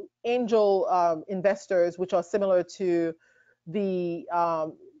investors, which are similar to the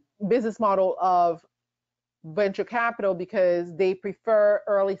business model of venture capital, because they prefer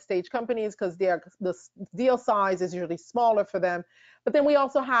early stage companies because the deal size is usually smaller for them. But then we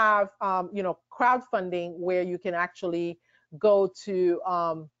also have crowdfunding, where you can actually go to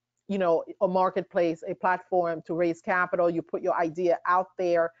a marketplace, a platform to raise capital. You put your idea out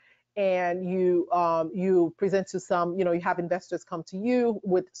there, and you present to some, you have investors come to you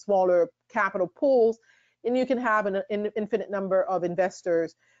with smaller capital pools, and you can have an infinite number of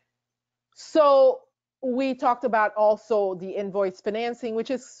investors. So we talked about also the invoice financing,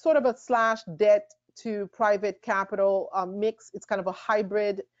 which is sort of a / debt to private capital mix. It's kind of a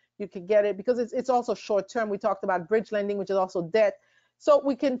hybrid. You can get it because it's also short term. We talked about bridge lending, which is also debt. So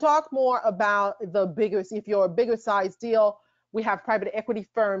we can talk more about if you're a bigger size deal. We have private equity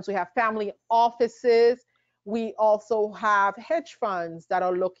firms, we have family offices. We also have hedge funds that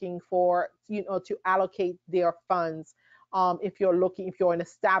are looking for, to allocate their funds. If you're an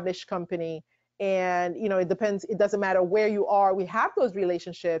established company, and it depends, it doesn't matter where you are. We have those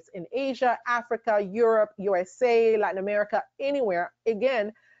relationships in Asia, Africa, Europe, USA, Latin America, anywhere.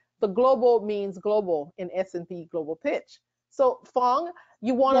 Again, the global means global in S&P Global Pitch. So Phuong,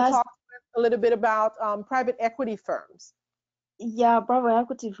 you want to talk a little bit about private equity firms? Yeah, private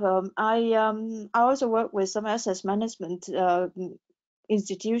equity firm. I also work with some asset management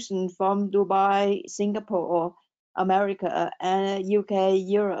institution from Dubai, Singapore, America, and UK,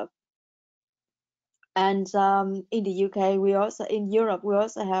 Europe. And in the UK, in Europe, we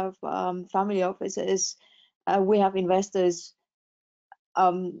also have family offices. We have investors,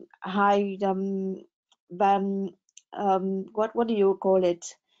 high what do you call it?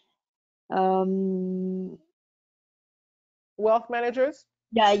 Wealth managers.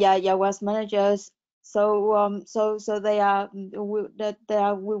 Yeah, wealth managers. So so they are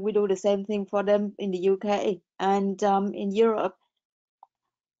we do the same thing for them in the UK, and in Europe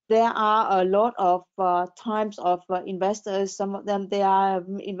there are a lot of types of investors. Some of them, they are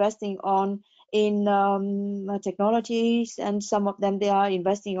investing in technologies, and some of them, they are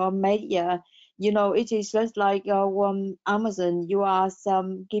investing on media. It is just like Amazon. You are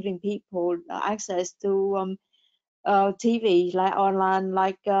giving people access to TV, like online,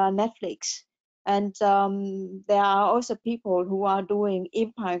 like Netflix. And there are also people who are doing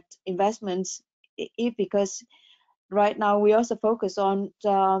impact investments, because right now we also focus on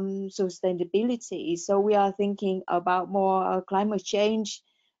sustainability. So we are thinking about more climate change,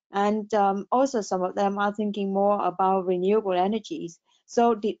 and also some of them are thinking more about renewable energies.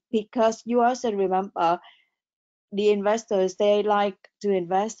 So because you also remember, the investors, they like to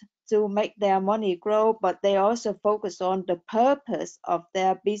invest to make their money grow, but they also focus on the purpose of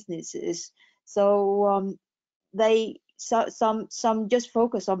their businesses. So some just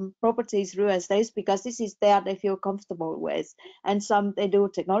focus on properties, real estate, because this is there they feel comfortable with, and some they do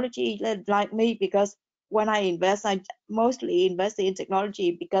technology, like me, because when I invest, I mostly invest in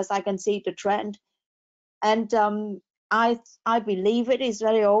technology because I can see the trend. And I believe it is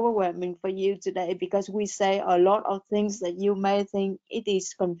very overwhelming for you today, because we say a lot of things that you may think it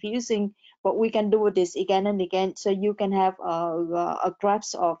is confusing, but we can do this again and again, so you can have a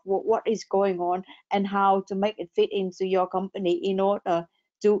grasp of what is going on and how to make it fit into your company, in order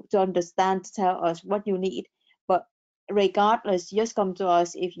to understand, to tell us what you need. But regardless, just come to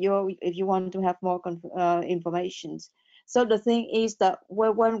us if you want to have more information. So the thing is that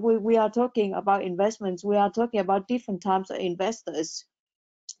when we are talking about investments, we are talking about different types of investors.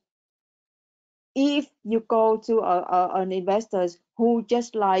 If you go to an investor who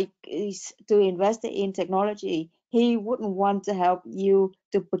just like is to invest in technology, he wouldn't want to help you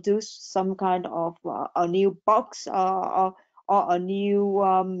to produce some kind of a new box or a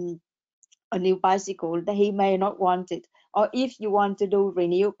new bicycle, that he may not want it. Or if you want to do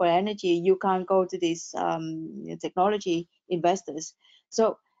renewable energy, you can't go to these technology investors.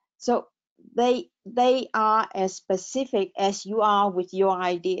 So they are as specific as you are with your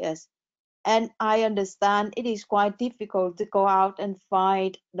ideas. And I understand it is quite difficult to go out and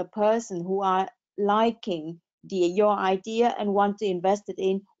find the person who are liking your idea and want to invest it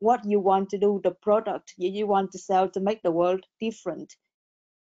in what you want to do, the product you want to sell to make the world different.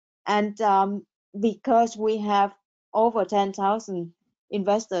 And because we have over 10,000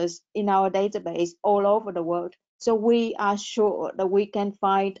 investors in our database all over the world, so we are sure that we can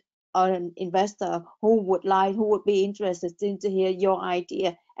find an investor who would be interested in to hear your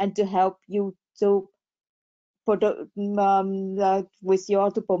idea and to help you to to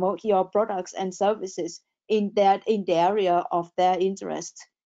promote your products and services in the area of their interest.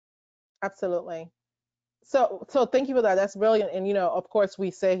 Absolutely. So thank you for that. That's brilliant. And of course,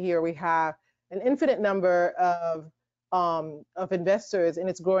 we say here we have an infinite number of investors, and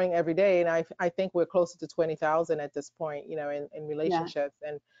it's growing every day. And I think we're closer to 20,000 at this point, in Yeah. relationships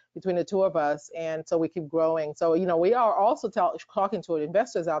and between the two of us. And so we keep growing. So we are also talking to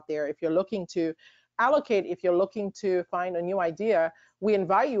investors out there. If you're looking to allocate, if you're looking to find a new idea, we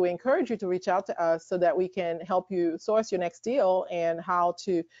encourage you to reach out to us so that we can help you source your next deal and how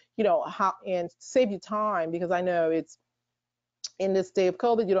to how and save you time, because I know it's in this day of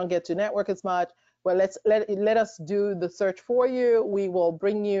COVID, you don't get to network as much. Well, let us do the search for you. We will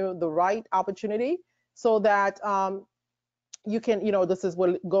bring you the right opportunity so that you can, this is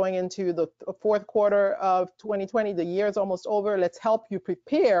what going into the fourth quarter of 2020. The year is almost over. Let's help you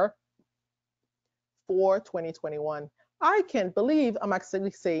prepare for 2021. I can't believe I'm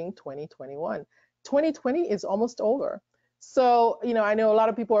actually saying 2021. 2020 is almost over. So, I know a lot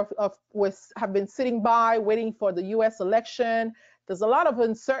of people have been sitting by waiting for the US election. There's a lot of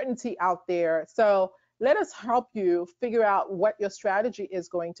uncertainty out there. So let us help you figure out what your strategy is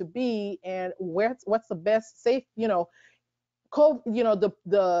going to be and what's the best safe, the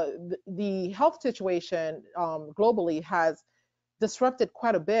health situation globally has disrupted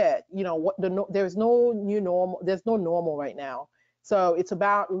quite a bit. There's no new normal. There's no normal right now. So it's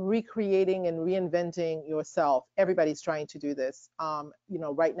about recreating and reinventing yourself. Everybody's trying to do this.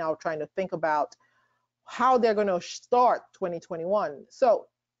 Right now, trying to think about how they're going to start 2021. So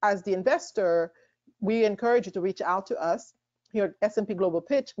as the investor, we encourage you to reach out to us here at S&P Global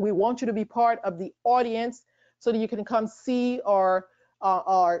Pitch. We want you to be part of the audience so that you can come see the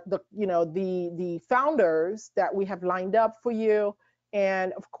founders that we have lined up for you.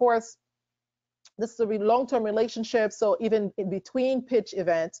 And of course, this is a long-term relationship. So even in between pitch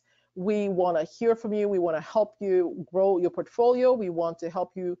events, we want to hear from you. We want to help you grow your portfolio. We want to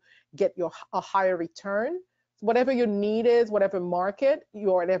help you get a higher return. Whatever your need is, whatever market,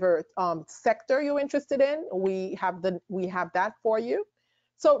 whatever sector you're interested in, we have that for you.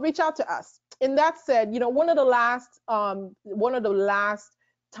 So reach out to us. And that said, one of the last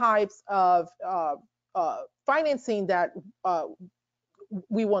types of financing that I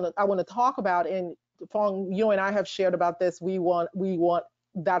want to talk about, and Phuong, you and I have shared about this. We want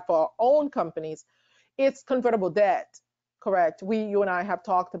that for our own companies. It's convertible debt, correct? You and I have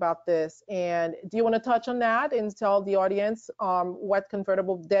talked about this. And do you want to touch on that and tell the audience what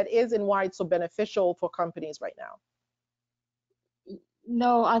convertible debt is and why it's so beneficial for companies right now?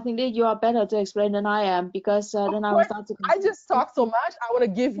 No, I think that you are better to explain than I am, because then I will start to. I just talk so much. I want to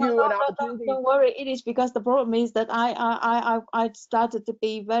give you an opportunity. Don't worry. It is because the problem is that I started to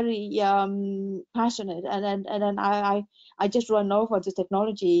be very passionate, and then I just run over to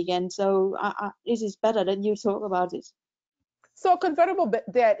technology again. So it is better that you talk about it. So convertible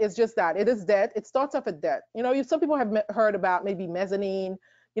debt is just that. It is debt. It starts off at debt. Some people have heard about maybe mezzanine.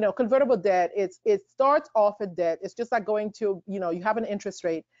 Convertible debt, it starts off at debt. It's just like going to, you have an interest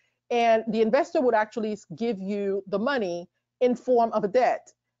rate, and the investor would actually give you the money in form of a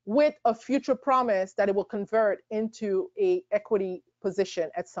debt with a future promise that it will convert into a equity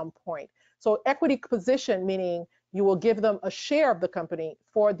position at some point. So equity position meaning you will give them a share of the company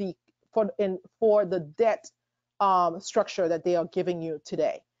for the debt structure that they are giving you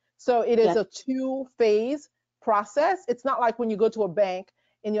today. So it is a two-phase process. It's not like when you go to a bank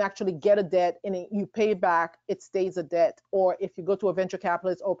and you actually get a debt and you pay it back, it stays a debt. Or if you go to a venture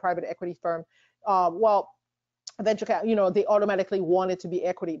capitalist or private equity firm, venture capital, you know, they automatically want it to be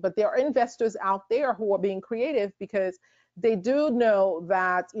equity. But there are investors out there who are being creative because they do know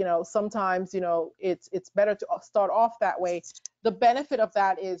that, you know, sometimes, you know, it's better to start off that way. The benefit of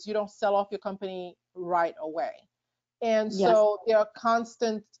that is you don't sell off your company right away. And Yes, so there are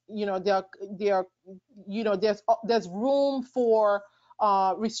constant, you know, you know, there's room for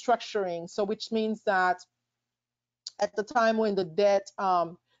restructuring. So which means that at the time when the debt,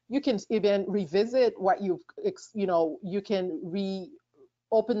 you can even revisit what you know, you can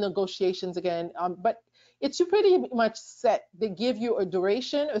reopen negotiations again. But it's pretty much set. They give you a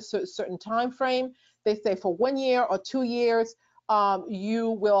duration, a certain time frame. They say for 1 year or 2 years,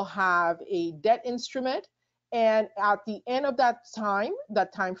 you will have a debt instrument, and at the end of that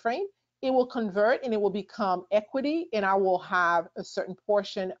time frame, it will convert and it will become equity, and I will have a certain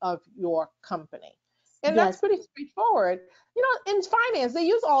portion of your company. And that's yes, pretty straightforward. You know, in finance, they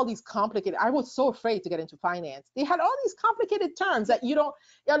use all these complicated. I was so afraid to get into finance. They had all these complicated terms that you don't,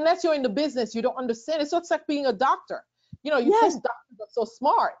 unless you're in the business, you don't understand it. So it's like being a doctor. You know, you yes. think doctors are so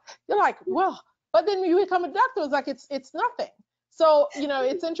smart. You're like, well, but then you become a doctor, it's like it's nothing. So, you know,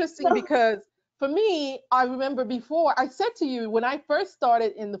 it's interesting So, because for me, I remember before I said to you when I first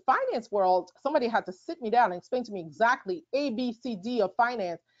started in the finance world, somebody had to sit me down and explain to me exactly A, B, C, D of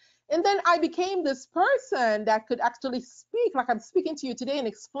finance. And then I became this person that could actually speak like I'm speaking to you today and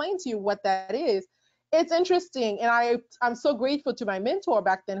explain to you what that is. It's interesting. And I'm so grateful to my mentor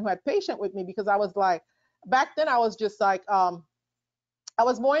back then who had patience with me, because I was like, back then I was just like, I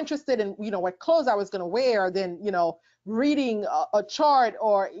was more interested in, you know, what clothes I was going to wear than, you know, reading a chart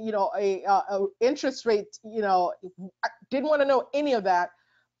or, you know, a interest rate, you know, I didn't want to know any of that.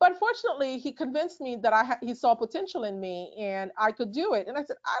 But fortunately, he convinced me that he saw potential in me and I could do it. And I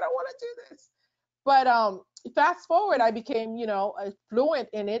said, I don't want to do this. But fast forward, I became, you know, fluent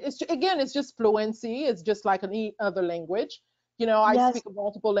in it. Again, it's just fluency. It's just like any other language. You know, I yes, speak a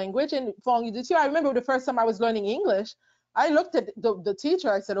multiple language. And Phuong, you did too. I remember the first time I was learning English, I looked at the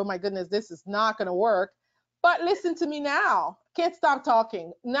teacher. I said, oh my goodness, this is not going to work. But listen to me now. Can't stop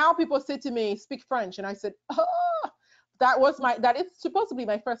talking. Now people say to me, speak French. And I said, oh, that is supposed to be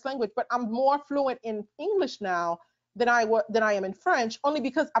my first language, but I'm more fluent in English now than I am in French, only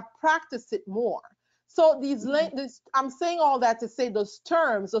because I practice it more. So I'm saying all that to say those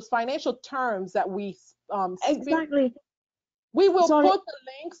terms, those financial terms that we speak, exactly. we will Sorry. put the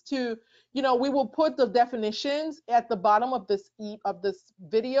links to, you know, we will put the definitions at the bottom of this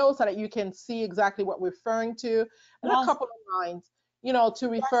video so that you can see exactly what we're referring to, and a Yes, couple of lines, you know, to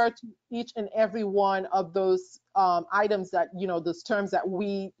yes. refer to each and every one of those items that, you know, those terms that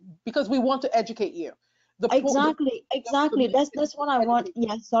because we want to educate you. The Exactly, of exactly. this is That's what I to want. educate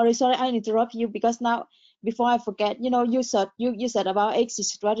Yeah, sorry, I interrupt you because now before I forget, you said about exit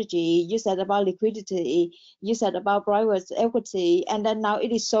strategy, you said about liquidity, you said about private equity, and then now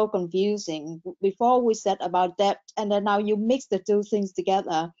it is so confusing. Before we said about debt, and then now you mix the two things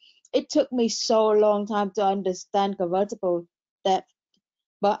together. It took me so long time to understand convertible debt,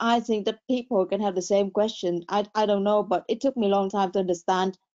 but I think that people can have the same question. I don't know, but it took me a long time to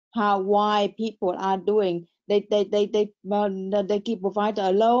understand why people are doing. They keep providing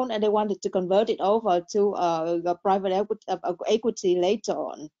a loan and they wanted to convert it over to a private equity later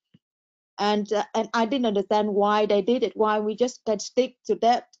on. And I didn't understand why they did it. Why we just can stick to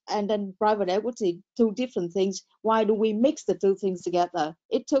debt and then private equity, two different things. Why do we mix the two things together?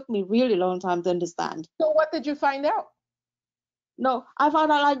 It took me really long time to understand. So what did you find out? No, I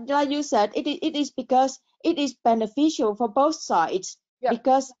found out like you said, it is because it is beneficial for both sides. Yeah.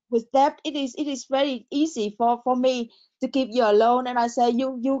 Because with debt, it is very easy for me to give you a loan and I say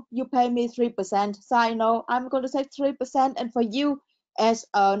you pay me 3%. So I know I'm going to take 3%, and for you as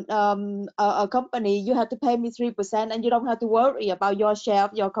a company, you have to pay me 3%, and you don't have to worry about your share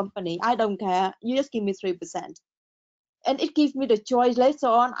of your company. I don't care. You just give me 3%, and it gives me the choice. Later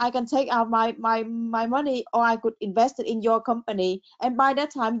on I can take out my money, or I could invest it in your company, and by that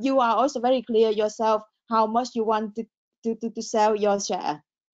time you are also very clear yourself how much you want to sell your share.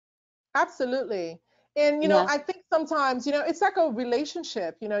 Absolutely. And, you know, Yeah. I think sometimes, you know, it's like a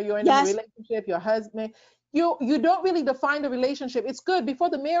relationship. You know, you're in a Yes, relationship, your husband, you don't really define the relationship. It's good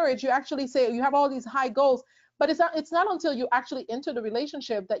before the marriage, you actually say you have all these high goals, but it's not until you actually enter the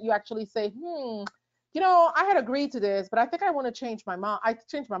relationship that you actually say, you know, I had agreed to this, but I think I want to change my mind. I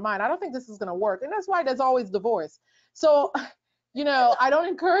changed my mind. I don't think this is going to work. And that's why there's always divorce. So, you know, I don't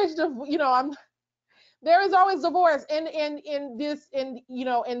encourage you know, there is always divorce in this, you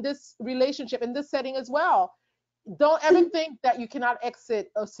know, in this relationship, in this setting as well. Don't ever think that you cannot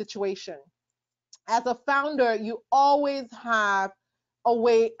exit a situation. As a founder, you always have a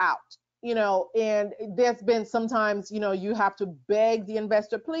way out. you know, and there's been sometimes, you know, you have to beg the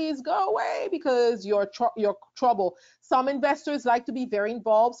investor, please go away because you're trouble. Some investors like to be very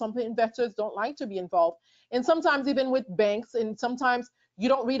involved. Some investors don't like to be involved. And sometimes even with banks, and sometimes you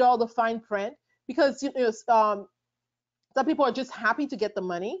don't read all the fine print because, you know, some people are just happy to get the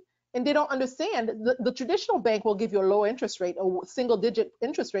money and they don't understand the traditional bank will give you a low interest rate, a single digit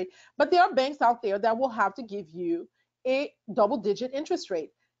interest rate, but there are banks out there that will have to give you a double digit interest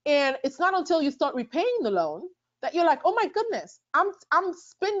rate. And it's not until you start repaying the loan that you're like, oh my goodness, I'm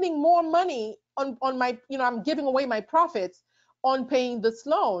spending more money on my, you know, I'm giving away my profits on paying this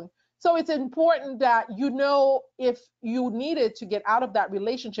loan. So it's important that you know, if you needed to get out of that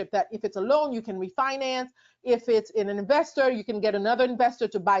relationship, that if it's a loan, you can refinance. If it's in an investor, you can get another investor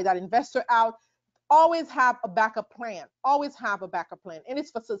to buy that investor out. Always have a backup plan. Always have a backup plan. And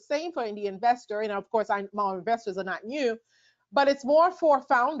it's the same for the investor. And of course, my investors are not new, but it's more for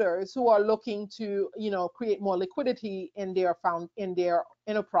founders who are looking to, you know, create more liquidity in their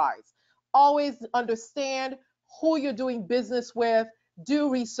enterprise. Always understand who you're doing business with, do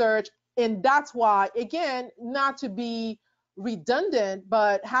research. And that's why, again, not to be redundant,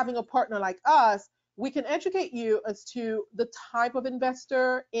 but having a partner like us, we can educate you as to the type of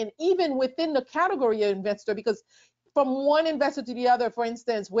investor and even within the category of investor, because from one investor to the other, for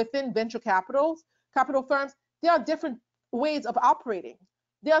instance, within venture capital firms, there are different ways of operating.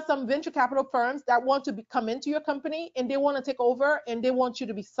 There are some venture capital firms that want to come into your company and they want to take over and they want you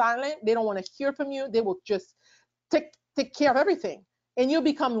to be silent. They don't want to hear from you. They will just take care of everything and you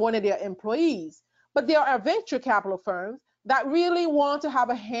become one of their employees. But there are venture capital firms that really want to have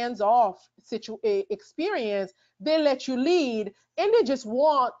a hands-off experience. They let you lead and they just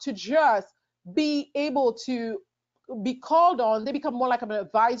want to just be able to be called on. They become more like an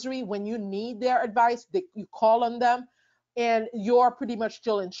advisory. When you need their advice, you call on them and you're pretty much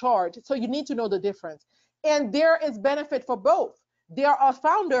still in charge. So you need to know the difference. And there is benefit for both. There are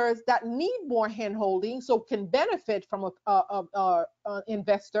founders that need more hand-holding, so can benefit from an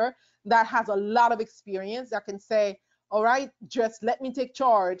investor that has a lot of experience, that can say, all right, just let me take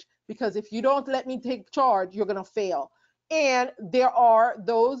charge, because if you don't let me take charge, you're going to fail. And there are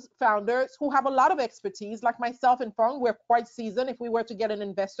those founders who have a lot of expertise, like myself and Phuong. We're quite seasoned. If we were to get an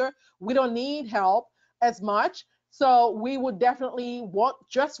investor, we don't need help as much. So we would definitely want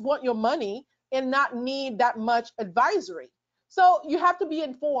your money and not need that much advisory. So you have to be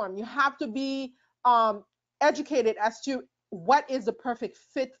informed. You have to be educated as to what is the perfect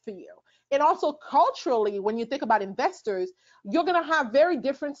fit for you. And also culturally, when you think about investors, you're going to have very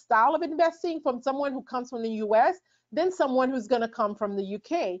different style of investing from someone who comes from the US than someone who's going to come from the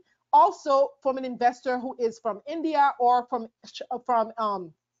UK. Also from an investor who is from India or from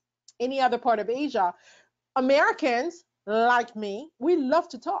any other part of Asia. Americans, like me, we love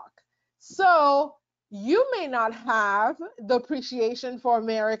to talk. So you may not have the appreciation for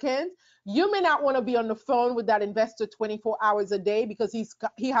Americans. You may not want to be on the phone with that investor 24 hours a day because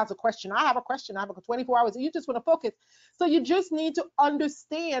he has a question. I have a question. I have 24 hours. You just want to focus. So you just need to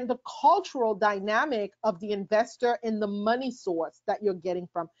understand the cultural dynamic of the investor and the money source that you're getting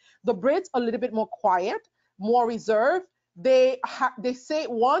from. The Brits are a little bit more quiet, more reserved. They say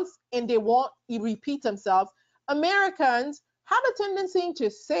it once and they won't repeat themselves. Americans have a tendency to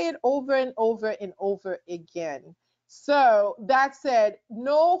say it over and over and over again. So that said,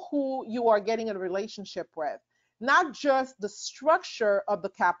 know who you are getting a relationship with, not just the structure of the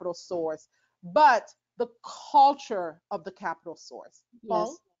capital source, but the culture of the capital source.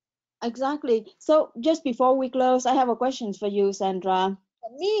 Yes, exactly. So just before we close, I have a question for you, Sendra.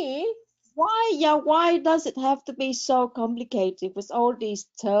 For me, why does it have to be so complicated with all these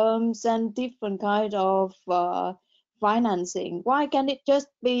terms and different kind of financing? Why can't it just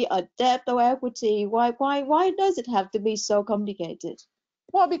be a debt or equity? Why does it have to be so complicated?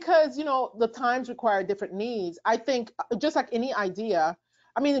 well, because you know the times require different needs. I think just like any idea.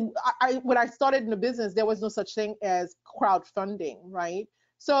 I mean, when I started in the business, there was no such thing as crowdfunding, right?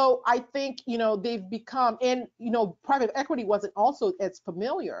 So I think you know they've become, and you know, private equity wasn't also as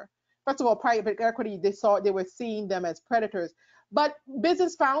familiar. First of all, private equity, they were seeing them as predators, but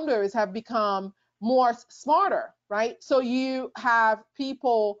business founders have become more smarter, right? So you have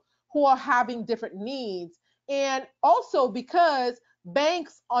people who are having different needs, and also because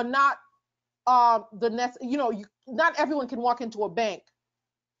banks are not not everyone can walk into a bank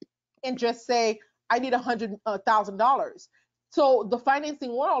and just say, I need $100,000. So the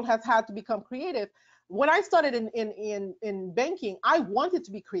financing world has had to become creative. When I started in banking, I wanted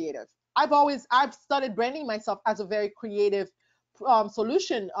to be creative. I've started branding myself as a very creative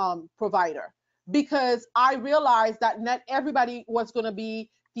solution provider, because I realized that not everybody was going to be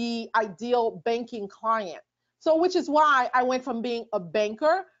the ideal banking client. So, which is why I went from being a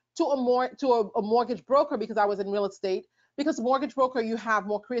banker to a mortgage broker, because I was in real estate. Because mortgage broker, you have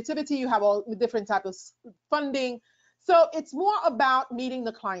more creativity, you have all different types of funding. So it's more about meeting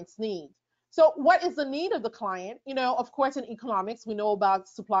the client's needs. So what is the need of the client? Of course, in economics, we know about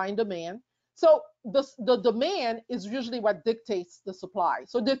supply and demand. So the demand is usually what dictates the supply.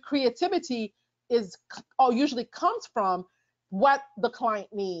 So the creativity is or usually comes from what the client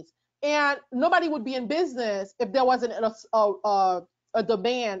needs. And nobody would be in business if there wasn't a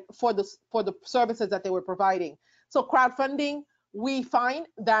demand for the services that they were providing. So crowdfunding, we find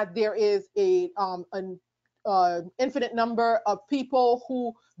that there is an infinite number of people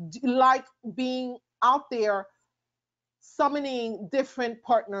who like being out there summoning different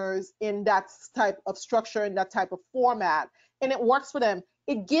partners in that type of structure, in that type of format, and it works for them.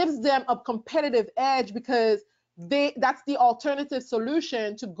 It gives them a competitive edge because that's the alternative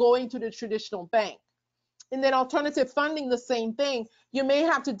solution to going to the traditional bank. And then alternative funding, the same thing. You may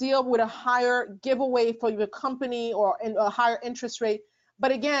have to deal with a higher giveaway for your company or a higher interest rate.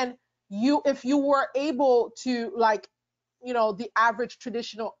 But again, if you were able to, like, the average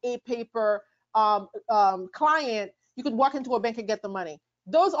traditional paper client, you could walk into a bank and get the money.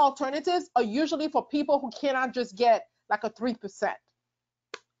 Those alternatives are usually for people who cannot just get like a 3%.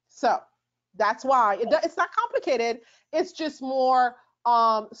 So that's why it's not complicated. It's just more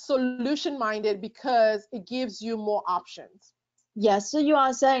solution minded because it gives you more options. Yes, so you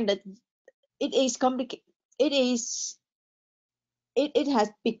are saying that it is complicated. It has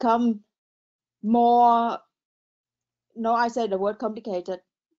become more. No, I said the word complicated,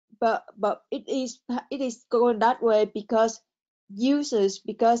 but it is going that way because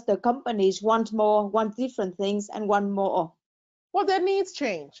the companies want different things and want more. Well, their needs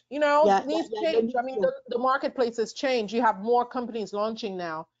change. Needs change. I mean, the marketplaces change. You have more companies launching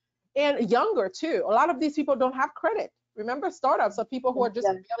now, and younger too. A lot of these people don't have credit. Remember, startups are people who are just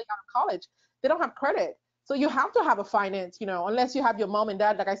barely out of college. They don't have credit, so you have to have a finance. Unless you have your mom and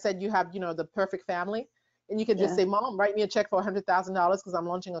dad. Like I said, you have the perfect family, and you can just say, "Mom, write me a check for $100,000 because I'm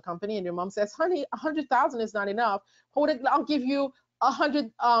launching a company." And your mom says, "Honey, 100,000 is not enough. I'll give you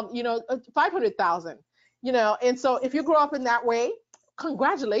 500,000." And so if you grow up in that way,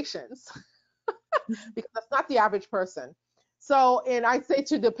 congratulations, because that's not the average person. So, and I say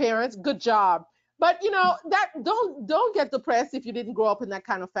to the parents, good job. But that don't get depressed if you didn't grow up in that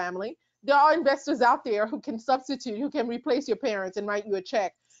kind of family. There are investors out there who can substitute, who can replace your parents and write you a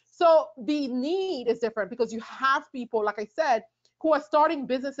check. So the need is different because you have people, like I said, who are starting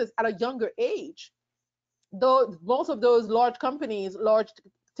businesses at a younger age. Though most of those large companies, large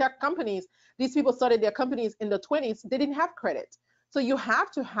tech companies, these people started their companies in the 20s. They didn't have credit. So you have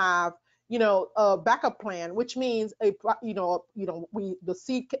to have a backup plan, which means we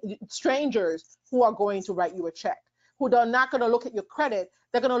seek strangers who are going to write you a check, who are not going to look at your credit.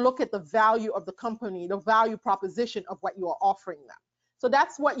 They're going to look at the value of the company, the value proposition of what you are offering them. So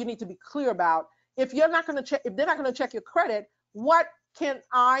that's what you need to be clear about. If they're not going to check your credit, what can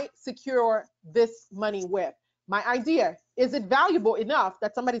I secure this money with? My idea, is it valuable enough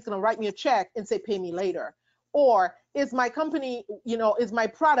that somebody's going to write me a check and say, pay me later? Or is my company, is my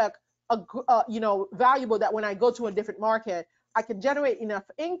product, valuable that when I go to a different market, I can generate enough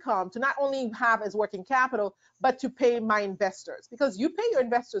income to not only have as working capital, but to pay my investors? Because you pay your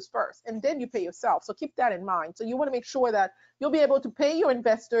investors first and then you pay yourself. So keep that in mind. So you want to make sure that you'll be able to pay your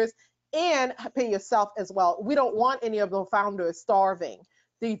investors and pay yourself as well. We don't want any of the founders starving.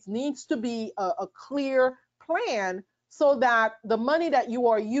 There needs to be a clear plan so that the money that you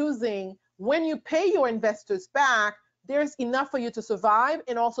are using, when you pay your investors back, there's enough for you to survive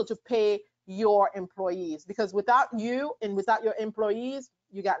and also to pay your employees. Because without you and without your employees,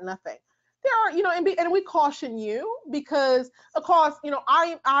 you got nothing. There are, and we caution you because, of course,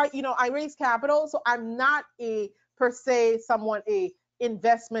 I raise capital, so I'm not per se someone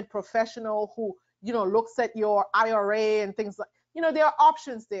investment professional who looks at your IRA and things like, there are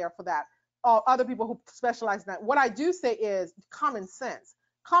options there for that. Other people who specialize in that. What I do say is common sense.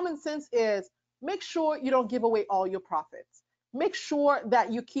 Common sense is make sure you don't give away all your profits. Make sure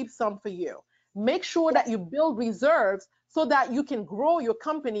that you keep some for you. Make sure that you build reserves so that you can grow your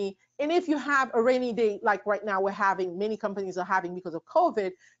company. And if you have a rainy day, like right now many companies are having because of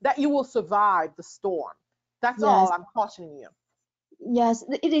COVID, that you will survive the storm. That's all I'm cautioning you. Yes,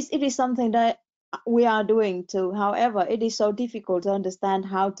 it is something that we are doing too. However, it is so difficult to understand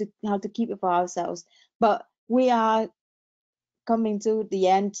how to keep it for ourselves. But we are coming to the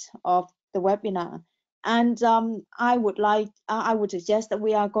end of the webinar. And I would suggest that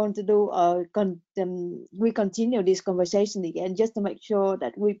we are going to do we continue this conversation again, just to make sure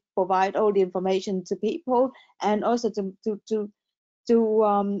that we provide all the information to people, and also to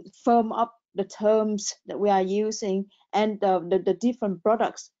firm up the terms that we are using, and the different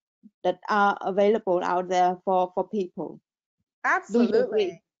products that are available out there for people. Do you Absolutely.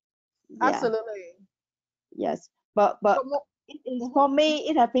 agree? Yeah. Absolutely. Yes. So But it is, mhm. for me,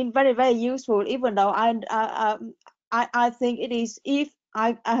 it has been very, very useful, even though I think it is, if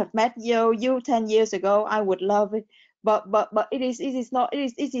I have met you 10 years ago, I would love it. But it is not,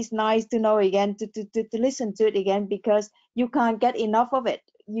 it is nice to know again, to listen to it again, because you can't get enough of it.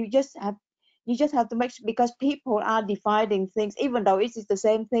 You just have to make sure, because people are dividing things, even though it is the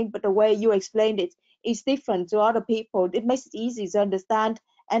same thing, but the way you explained it is different to other people. It makes it easy to understand,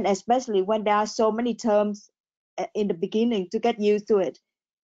 and especially when there are so many terms in the beginning, to get used to it.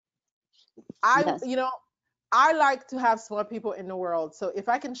 I, Yes. you know, I like to have smart people in the world. So if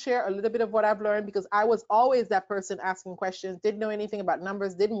I can share a little bit of what I've learned, because I was always that person asking questions, didn't know anything about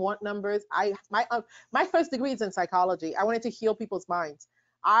numbers, didn't want numbers. My first degree is in psychology. I wanted to heal people's minds.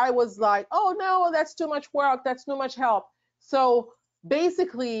 I was like, oh no, that's too much work, that's too much help. So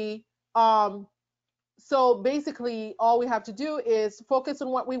basically, um, all we have to do is focus on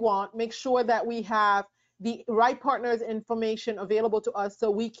what we want, make sure that we have the right partners information available to us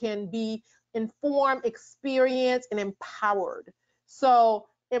so we can be informed, experienced, and empowered. So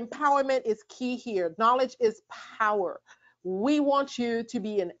empowerment is key here. Knowledge is power. We want you to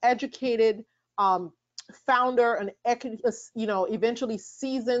be an educated um, founder, eventually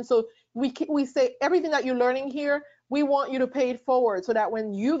seasoned. So we say everything that you're learning here, we want you to pay it forward, so that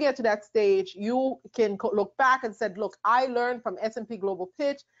when you get to that stage, you can look back and said, look, I learned from S&P Global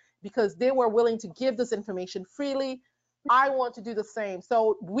Pitch because they were willing to give this information freely. I want to do the same.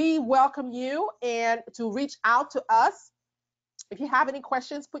 So we welcome you and to reach out to us. If you have any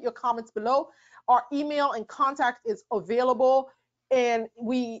questions, put your comments below. Our email and contact is available, and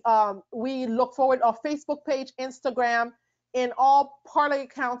we look forward. Our Facebook page, Instagram, and all parlay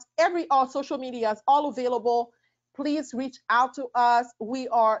accounts, all social media is all available. Please reach out to us. We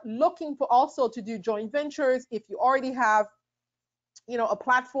are looking for also to do joint ventures. If you already have, a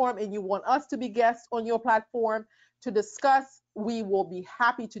platform and you want us to be guests on your platform to discuss, we will be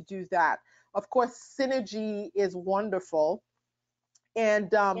happy to do that. Of course, synergy is wonderful. And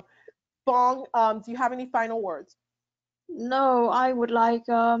Phuong, do you have any final words? No, I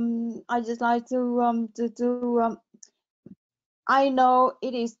just like I know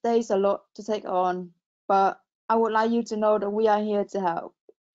there's a lot to take on, but I would like you to know that we are here to help.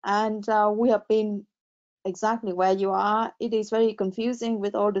 And we have been exactly where you are. It is very confusing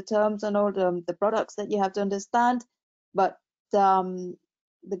with all the terms and all the products that you have to understand. But um,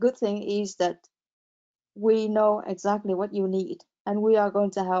 the good thing is that we know exactly what you need, and we are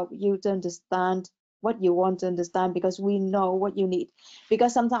going to help you to understand what you want to understand, because we know what you need.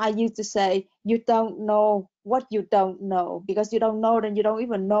 Because sometimes I used to say, you don't know what you don't know, because you don't know, then you don't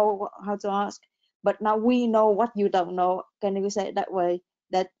even know how to ask. But now we know what you don't know. Can you say it that way?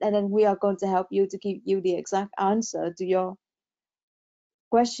 That, and then we are going to help you to give you the exact answer to your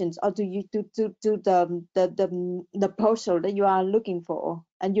questions, or to the proposal that you are looking for,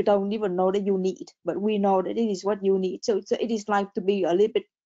 and you don't even know that you need, but we know that it is what you need. So it is like to be a little bit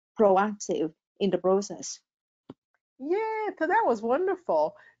proactive in the process. Yeah, so that was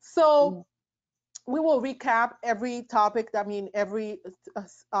wonderful. So Yeah. we will recap every topic. I mean, every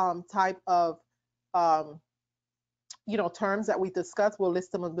type of um, terms that we discussed. We'll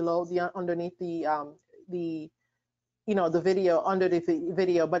list them below underneath the the video, under the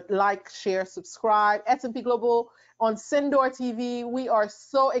video. But like, share, subscribe. S&P Global on Sendra TV. We are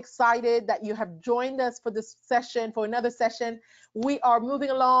so excited that you have joined us for this session, for another session. We are moving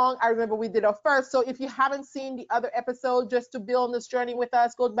along. I remember we did our first. So if you haven't seen the other episode, just to build on this journey with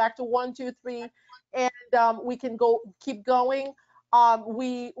us, go back to 1, 2, 3, and we can keep going.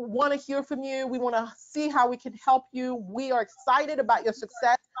 We want to hear from you. We want to see how we can help you. We are excited about your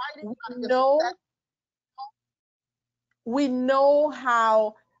success. We know we know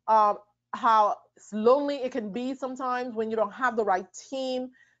um, how lonely it can be sometimes when you don't have the right team.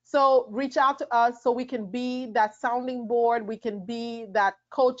 So reach out to us so we can be that sounding board. We can be that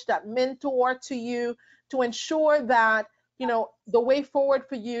coach, that mentor to you, to ensure that the way forward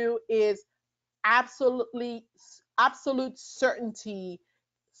for you is absolute certainty,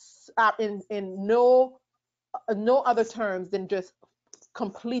 in no other terms than just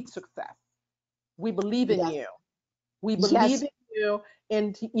complete success. We believe in Yes. you. We believe Yes. in you,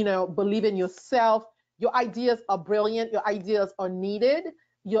 and believe in yourself. Your ideas are brilliant. Your ideas are needed.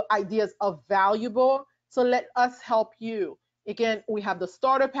 Your ideas are valuable. So let us help you. Again, we have the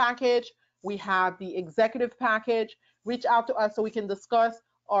starter package, we have the executive package. Reach out to us so we can discuss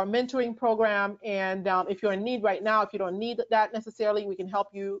our mentoring program. And if you're in need right now, if you don't need that necessarily, we can help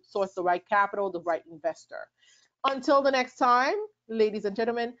you source the right capital, the right investor. Until the next time, ladies and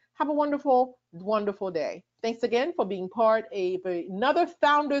gentlemen, have a wonderful, wonderful day. Thanks again for being part of another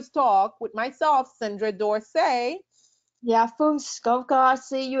Founders Talk with myself, Sendra Dorcé. Yeah, Phuong, Skovgaard,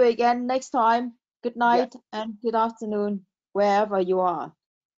 see you again next time. Good night Yes, and good afternoon, wherever you are.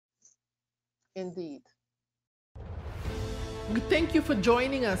 indeed. We thank you for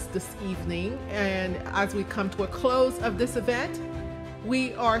joining us this evening. And as we come to a close of this event,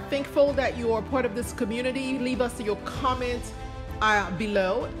 we are thankful that you are part of this community. Leave us your comments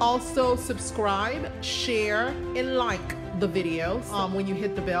below. Also subscribe, share, and like the videos. When you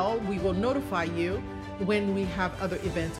hit the bell, we will notify you when we have other events